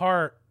set it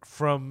apart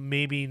from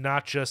maybe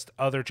not just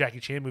other Jackie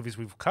Chan movies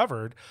we've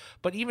covered,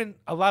 but even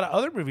a lot of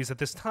other movies at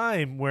this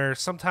time where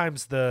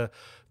sometimes the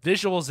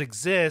visuals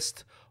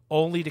exist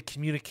only to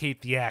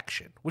communicate the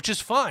action, which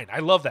is fine. I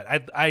love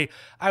that.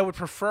 I would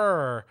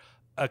prefer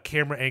a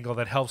camera angle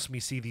that helps me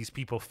see these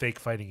people fake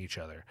fighting each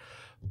other.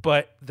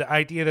 But the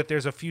idea that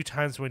there's a few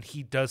times when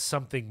he does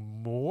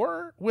something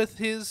more with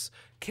his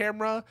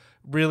camera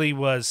really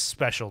was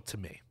special to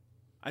me.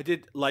 I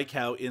did like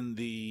how in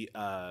the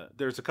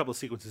there's a couple of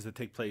sequences that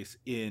take place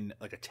in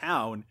like a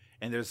town,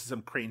 and there's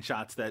some crane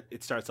shots that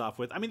it starts off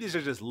with. I mean, these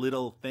are just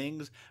little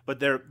things, but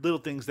they're little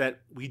things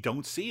that we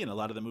don't see in a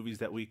lot of the movies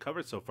that we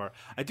covered so far.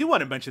 I do want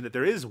to mention that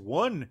there is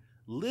one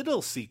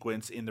little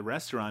sequence in the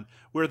restaurant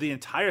where the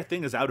entire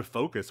thing is out of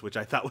focus, which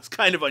I thought was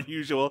kind of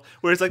unusual,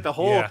 where it's like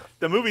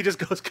the movie just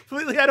goes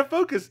completely out of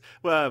focus.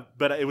 But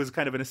it was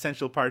kind of an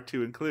essential part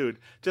to include.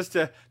 Just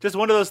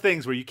one of those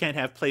things where you can't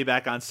have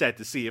playback on set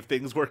to see if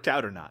things worked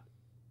out or not.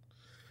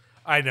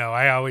 I know.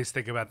 I always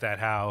think about that,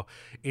 how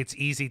it's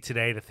easy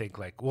today to think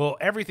like, well,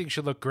 everything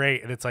should look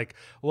great. And it's like,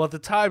 well, at the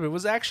time, it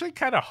was actually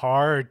kind of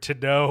hard to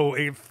know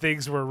if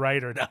things were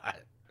right or not.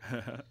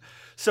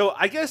 So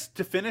I guess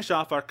to finish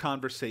off our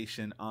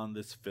conversation on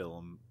this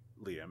film,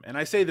 Liam, and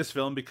I say this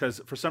film because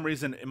for some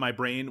reason in my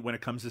brain, when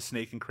it comes to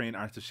Snake and Crane,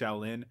 Arts of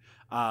Shaolin,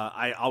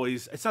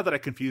 it's not that I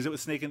confuse it with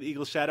Snake and the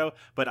Eagle's Shadow,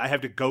 but I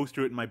have to go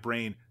through it in my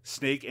brain.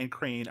 Snake and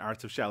Crane,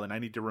 Arts of Shaolin. I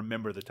need to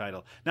remember the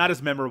title. Not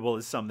as memorable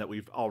as some that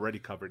we've already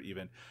covered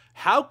even.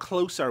 How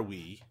close are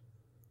we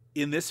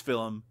in this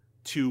film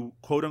to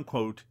quote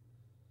unquote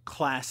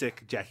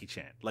classic Jackie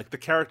Chan, like the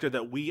character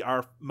that we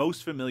are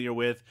most familiar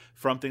with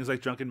from things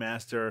like Drunken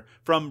Master,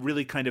 from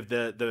really kind of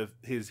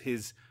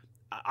his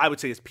I would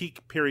say his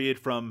peak period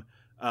from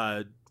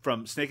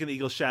Snake and the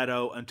Eagle's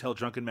Shadow until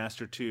Drunken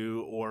Master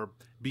 2, or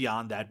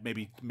beyond that,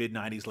 maybe mid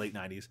 90s, late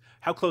 90s.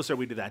 How close are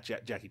we to that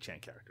Jackie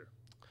Chan character?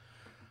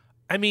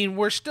 I mean,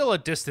 we're still a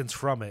distance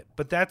from it,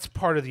 but that's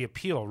part of the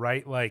appeal,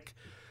 right? Like,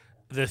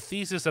 the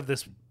thesis of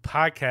this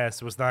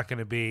podcast was not going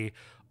to be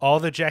all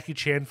the Jackie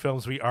Chan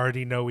films we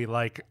already know we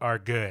like are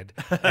good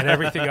and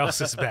everything else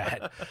is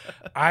bad.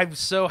 I'm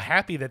so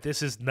happy that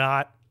this is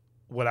not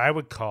what I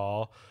would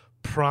call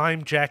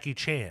prime Jackie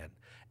Chan,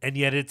 and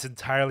yet it's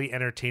entirely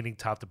entertaining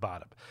top to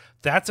bottom.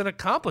 That's an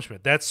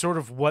accomplishment. That's sort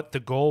of what the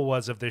goal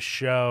was of this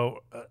show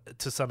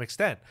to some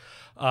extent.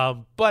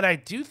 But I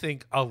do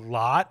think a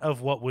lot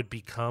of what would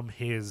become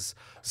his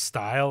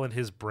style and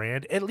his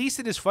brand, at least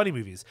in his funny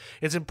movies,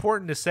 it's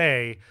important to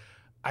say,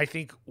 I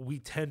think we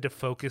tend to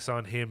focus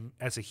on him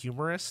as a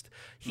humorist.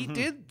 He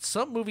did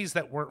some movies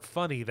that weren't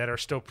funny that are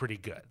still pretty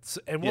good.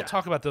 And we'll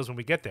talk about those when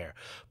we get there.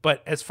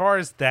 But as far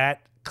as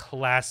that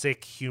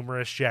classic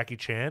humorous Jackie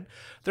Chan,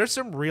 there's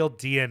some real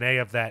DNA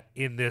of that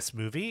in this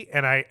movie.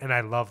 And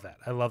I love that.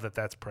 I love that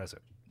that's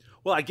present.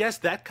 Well, I guess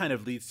that kind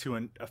of leads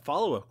to a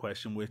follow-up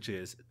question, which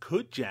is,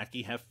 could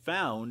Jackie have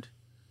found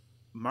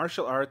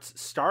martial arts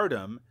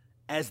stardom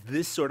as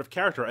this sort of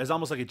character, as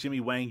almost like a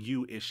Jimmy Wang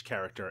Yu-ish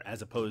character,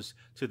 as opposed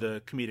to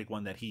the comedic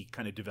one that he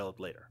kind of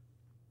developed later?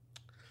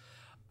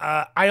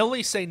 I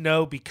only say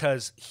no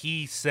because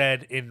he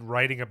said in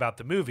writing about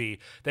the movie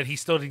that he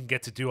still didn't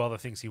get to do all the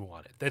things he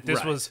wanted. That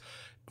this was,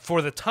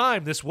 for the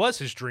time, this was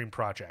his dream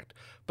project.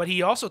 But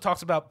he also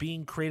talks about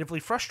being creatively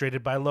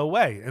frustrated by Lo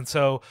Wei. And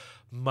so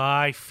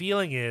my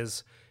feeling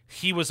is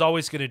he was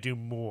always going to do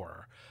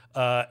more.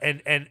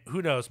 And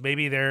who knows,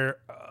 maybe there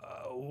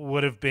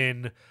would have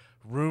been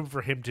room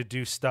for him to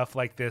do stuff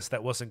like this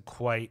that wasn't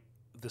quite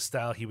the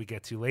style he would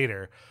get to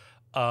later,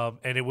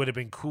 and it would have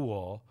been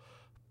cool.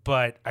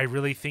 But I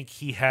really think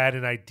he had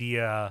an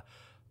idea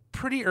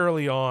pretty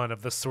early on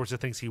of the sorts of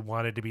things he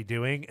wanted to be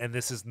doing, and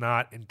this is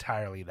not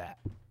entirely that.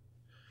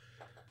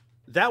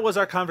 That was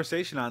our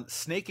conversation on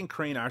Snake and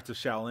Crane Arts of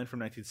Shaolin from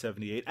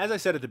 1978. As I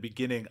said at the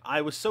beginning,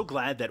 I was so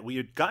glad that we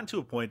had gotten to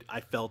a point, I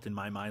felt in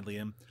my mind,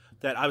 Liam,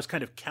 that I was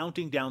kind of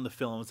counting down the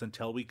films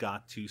until we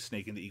got to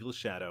Snake and the Eagle's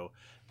Shadow,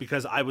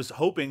 because I was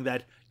hoping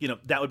that,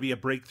 that would be a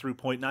breakthrough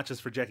point, not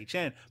just for Jackie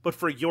Chan, but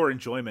for your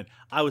enjoyment.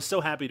 I was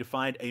so happy to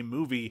find a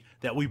movie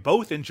that we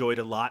both enjoyed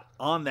a lot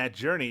on that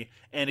journey.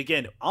 And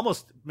again,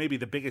 almost maybe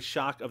the biggest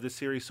shock of the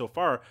series so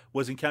far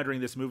was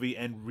encountering this movie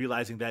and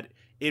realizing that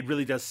it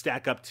really does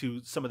stack up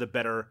to some of the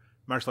better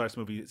martial arts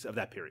movies of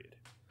that period.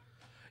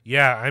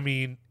 Yeah, I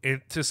mean,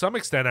 to some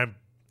extent,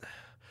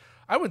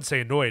 I wouldn't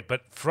say annoyed,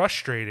 but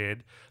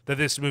frustrated that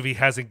this movie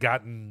hasn't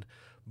gotten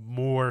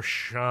more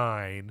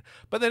shine.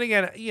 But then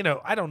again,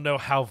 I don't know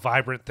how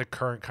vibrant the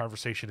current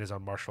conversation is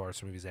on martial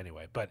arts movies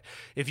anyway. But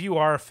if you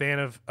are a fan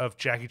of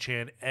Jackie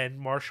Chan and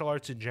martial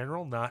arts in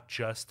general, not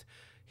just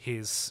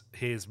his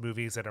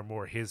movies that are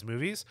more his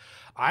movies,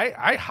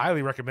 I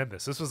highly recommend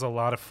this. This was a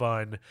lot of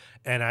fun,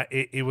 and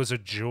it was a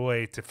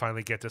joy to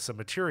finally get to some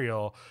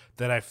material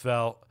that I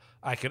felt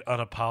I could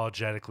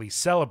unapologetically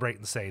celebrate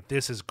and say,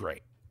 this is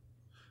great.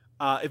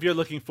 If you're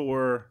looking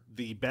for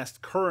the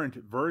best current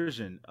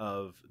version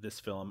of this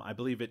film, I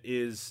believe it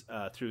is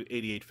through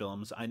 88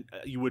 Films.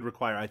 You would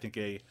require, I think,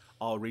 a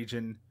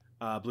all-region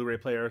Blu-ray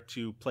player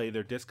to play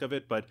their disc of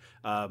it, but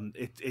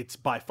it's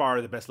by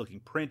far the best-looking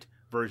print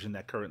version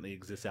that currently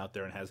exists out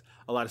there and has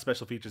a lot of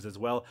special features as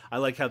well. I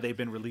like how they've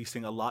been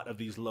releasing a lot of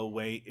these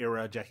low-way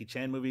era Jackie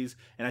Chan movies,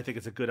 and I think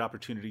it's a good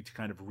opportunity to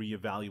kind of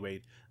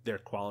reevaluate their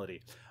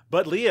quality.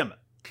 But Liam,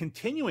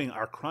 continuing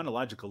our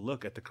chronological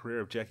look at the career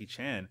of Jackie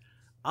Chan,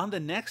 on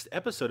the next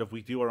episode of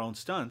We Do Our Own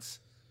Stunts,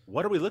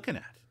 what are we looking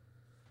at?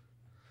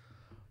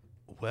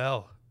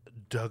 Well,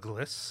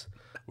 Douglas,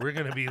 we're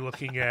going to be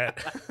looking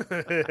at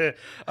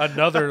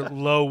another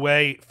Lo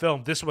Wei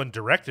film. This one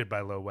directed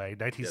by Lo Wei,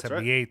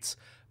 1978's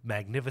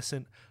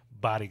Magnificent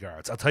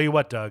Bodyguards. I'll tell you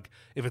what, Doug,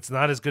 if it's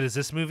not as good as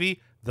this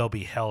movie, they'll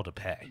be hell to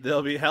pay.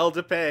 They'll be hell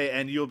to pay,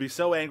 and you'll be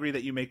so angry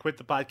that you may quit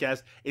the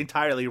podcast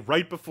entirely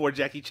right before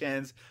Jackie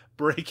Chan's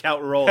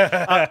breakout role.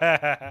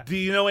 Do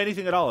you know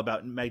anything at all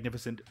about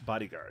Magnificent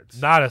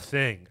Bodyguards? Not a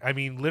thing. I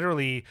mean,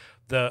 literally,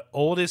 the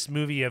oldest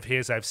movie of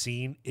his I've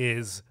seen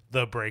is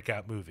the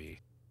breakout movie.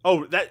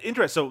 Oh, that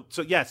interesting.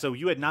 So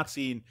you had not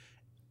seen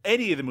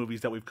any of the movies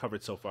that we've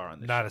covered so far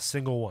on this Not show. A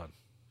single one.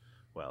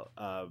 Well,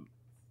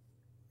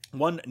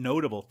 one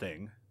notable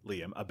thing,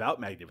 Liam, about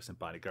Magnificent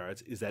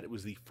Bodyguards is that it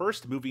was the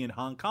first movie in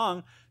Hong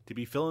Kong to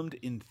be filmed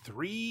in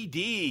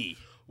 3D.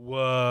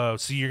 Whoa.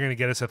 So you're going to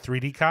get us a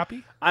 3D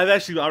copy? I've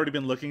actually already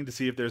been looking to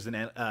see if there's an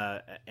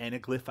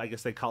anaglyph, I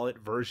guess they call it,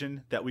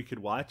 version that we could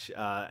watch.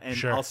 And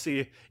Sure. I'll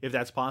see if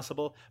that's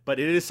possible. But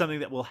it is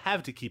something that we'll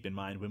have to keep in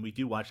mind when we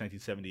do watch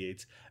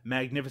 1978's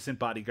Magnificent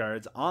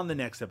Bodyguards on the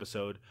next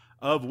episode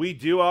of We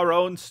Do Our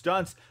Own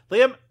Stunts.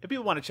 Liam, if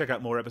people want to check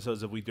out more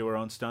episodes of We Do Our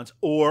Own Stunts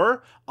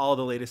or all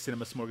the latest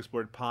Cinema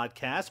Smorgasbord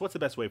podcasts, what's the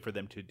best way for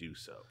them to do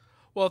so?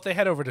 Well, if they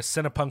head over to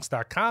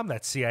cinepunks.com,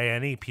 that's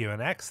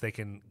CINEPUNX, they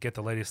can get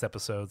the latest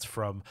episodes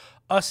from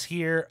us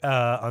here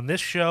on this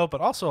show, but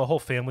also a whole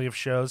family of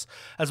shows,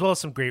 as well as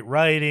some great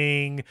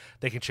writing.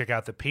 They can check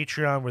out the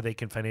Patreon where they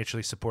can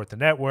financially support the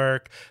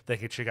network. They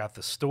can check out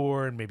the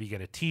store and maybe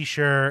get a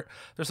t-shirt.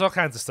 There's all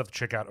kinds of stuff to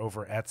check out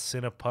over at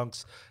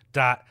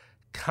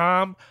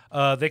cinepunks.com.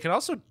 They can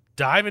also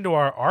dive into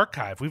our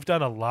archive. We've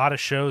done a lot of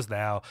shows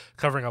now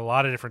covering a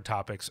lot of different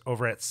topics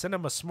over at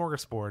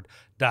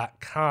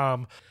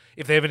cinemasmorgasbord.com.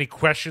 If they have any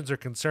questions or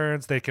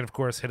concerns, they can, of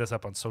course, hit us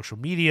up on social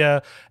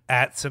media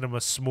at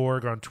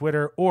CinemaSmorg on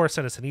Twitter or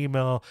send us an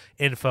email,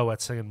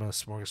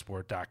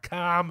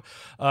 info@cinemasmorgasbord.com.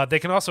 They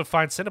can also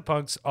find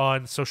Cinepunks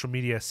on social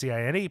media,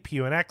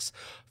 CINEPUNX,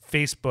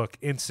 Facebook,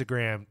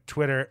 Instagram,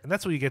 Twitter, and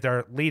that's where you get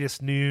our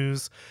latest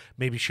news.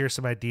 Maybe share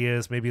some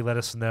ideas. Maybe let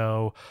us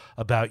know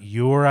about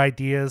your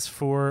ideas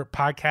for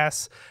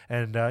podcasts,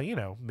 and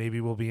maybe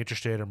we'll be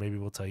interested, or maybe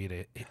we'll tell you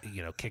to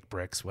kick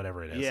bricks,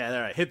 whatever it is. Yeah, all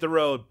right. Hit the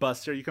road,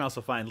 Buster. You can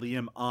also find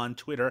Liam on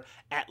Twitter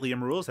at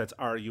Liam Rules. That's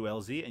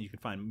RULZ, and you can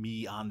find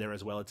me on there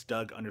as well. It's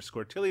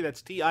Doug_Tilley.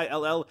 That's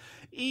TILLEY.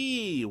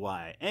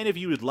 And if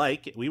you would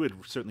like, we would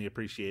certainly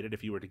appreciate it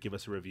if you were to give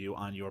us a review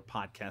on your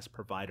podcast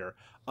provider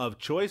of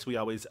choice. We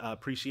always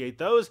appreciate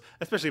those,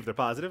 especially if they're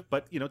positive.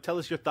 But, tell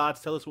us your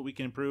thoughts. Tell us what we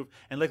can improve.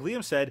 And like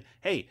Liam said,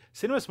 hey,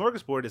 Cinema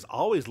Smorgasbord is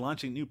always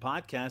launching new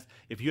podcasts.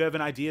 If you have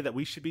an idea that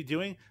we should be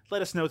doing,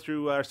 let us know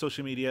through our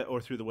social media or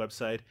through the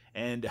website.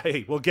 And,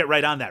 hey, we'll get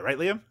right on that. Right,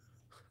 Liam?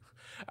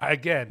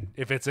 Again,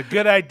 if it's a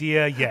good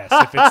idea, yes.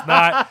 If it's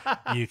not,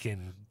 you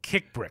can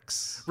kick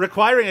bricks.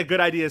 Requiring a good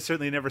idea has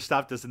certainly never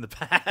stopped us in the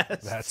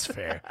past. That's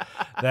fair.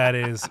 That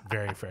is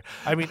very fair.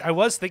 I mean, I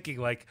was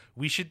thinking,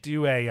 we should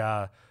do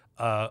a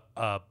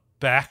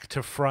back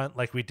to front,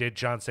 like we did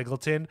John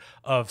Singleton,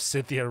 of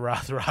Cynthia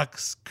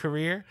Rothrock's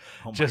career,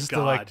 Oh my just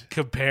God. to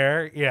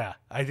compare. Yeah,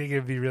 I think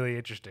it'd be really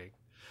interesting.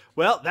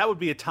 Well, that would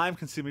be a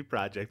time-consuming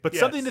project, but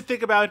something to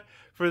think about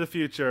for the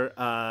future.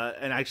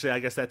 And actually, I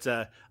guess that's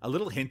a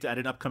little hint at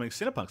an upcoming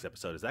Cinepunks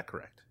episode. Is that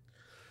correct?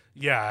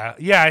 Yeah.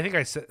 I think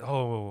I said.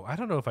 Oh, I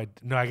don't know if I.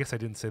 No, I guess I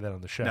didn't say that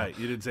on the show. No,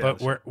 you didn't say. But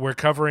that we're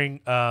covering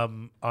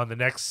on the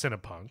next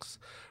Cinepunks.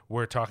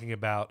 We're talking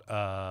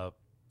about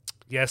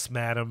Yes,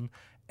 Madam,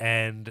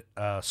 and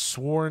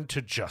Sworn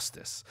to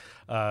Justice.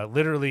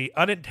 Literally,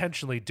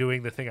 unintentionally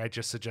doing the thing I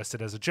just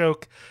suggested as a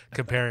joke,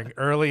 comparing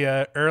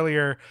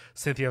earlier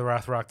Cynthia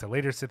Rothrock to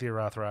later Cynthia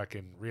Rothrock,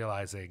 and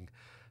realizing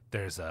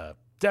there's a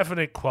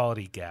definite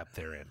quality gap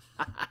therein.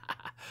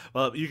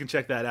 Well, you can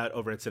check that out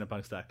over at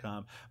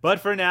Cinepunks.com. But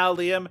for now,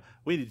 Liam,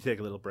 we need to take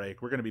a little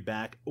break. We're going to be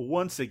back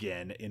once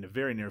again in the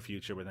very near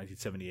future with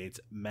 1978's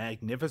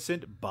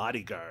Magnificent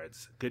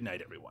Bodyguards. Good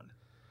night, everyone.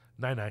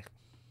 Night-night.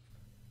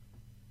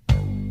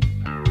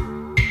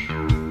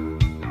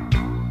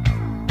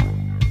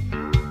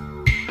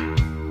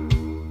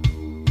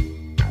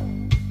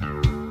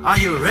 Are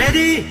you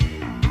ready?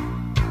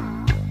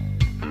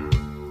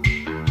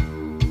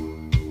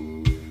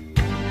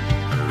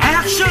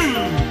 Action!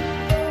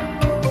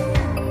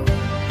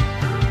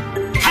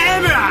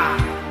 Camera!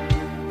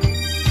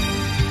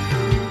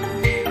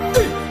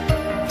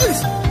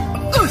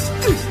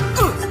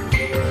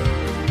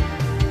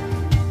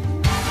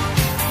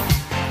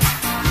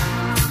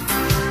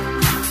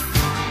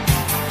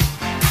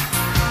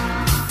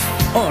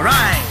 All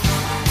right.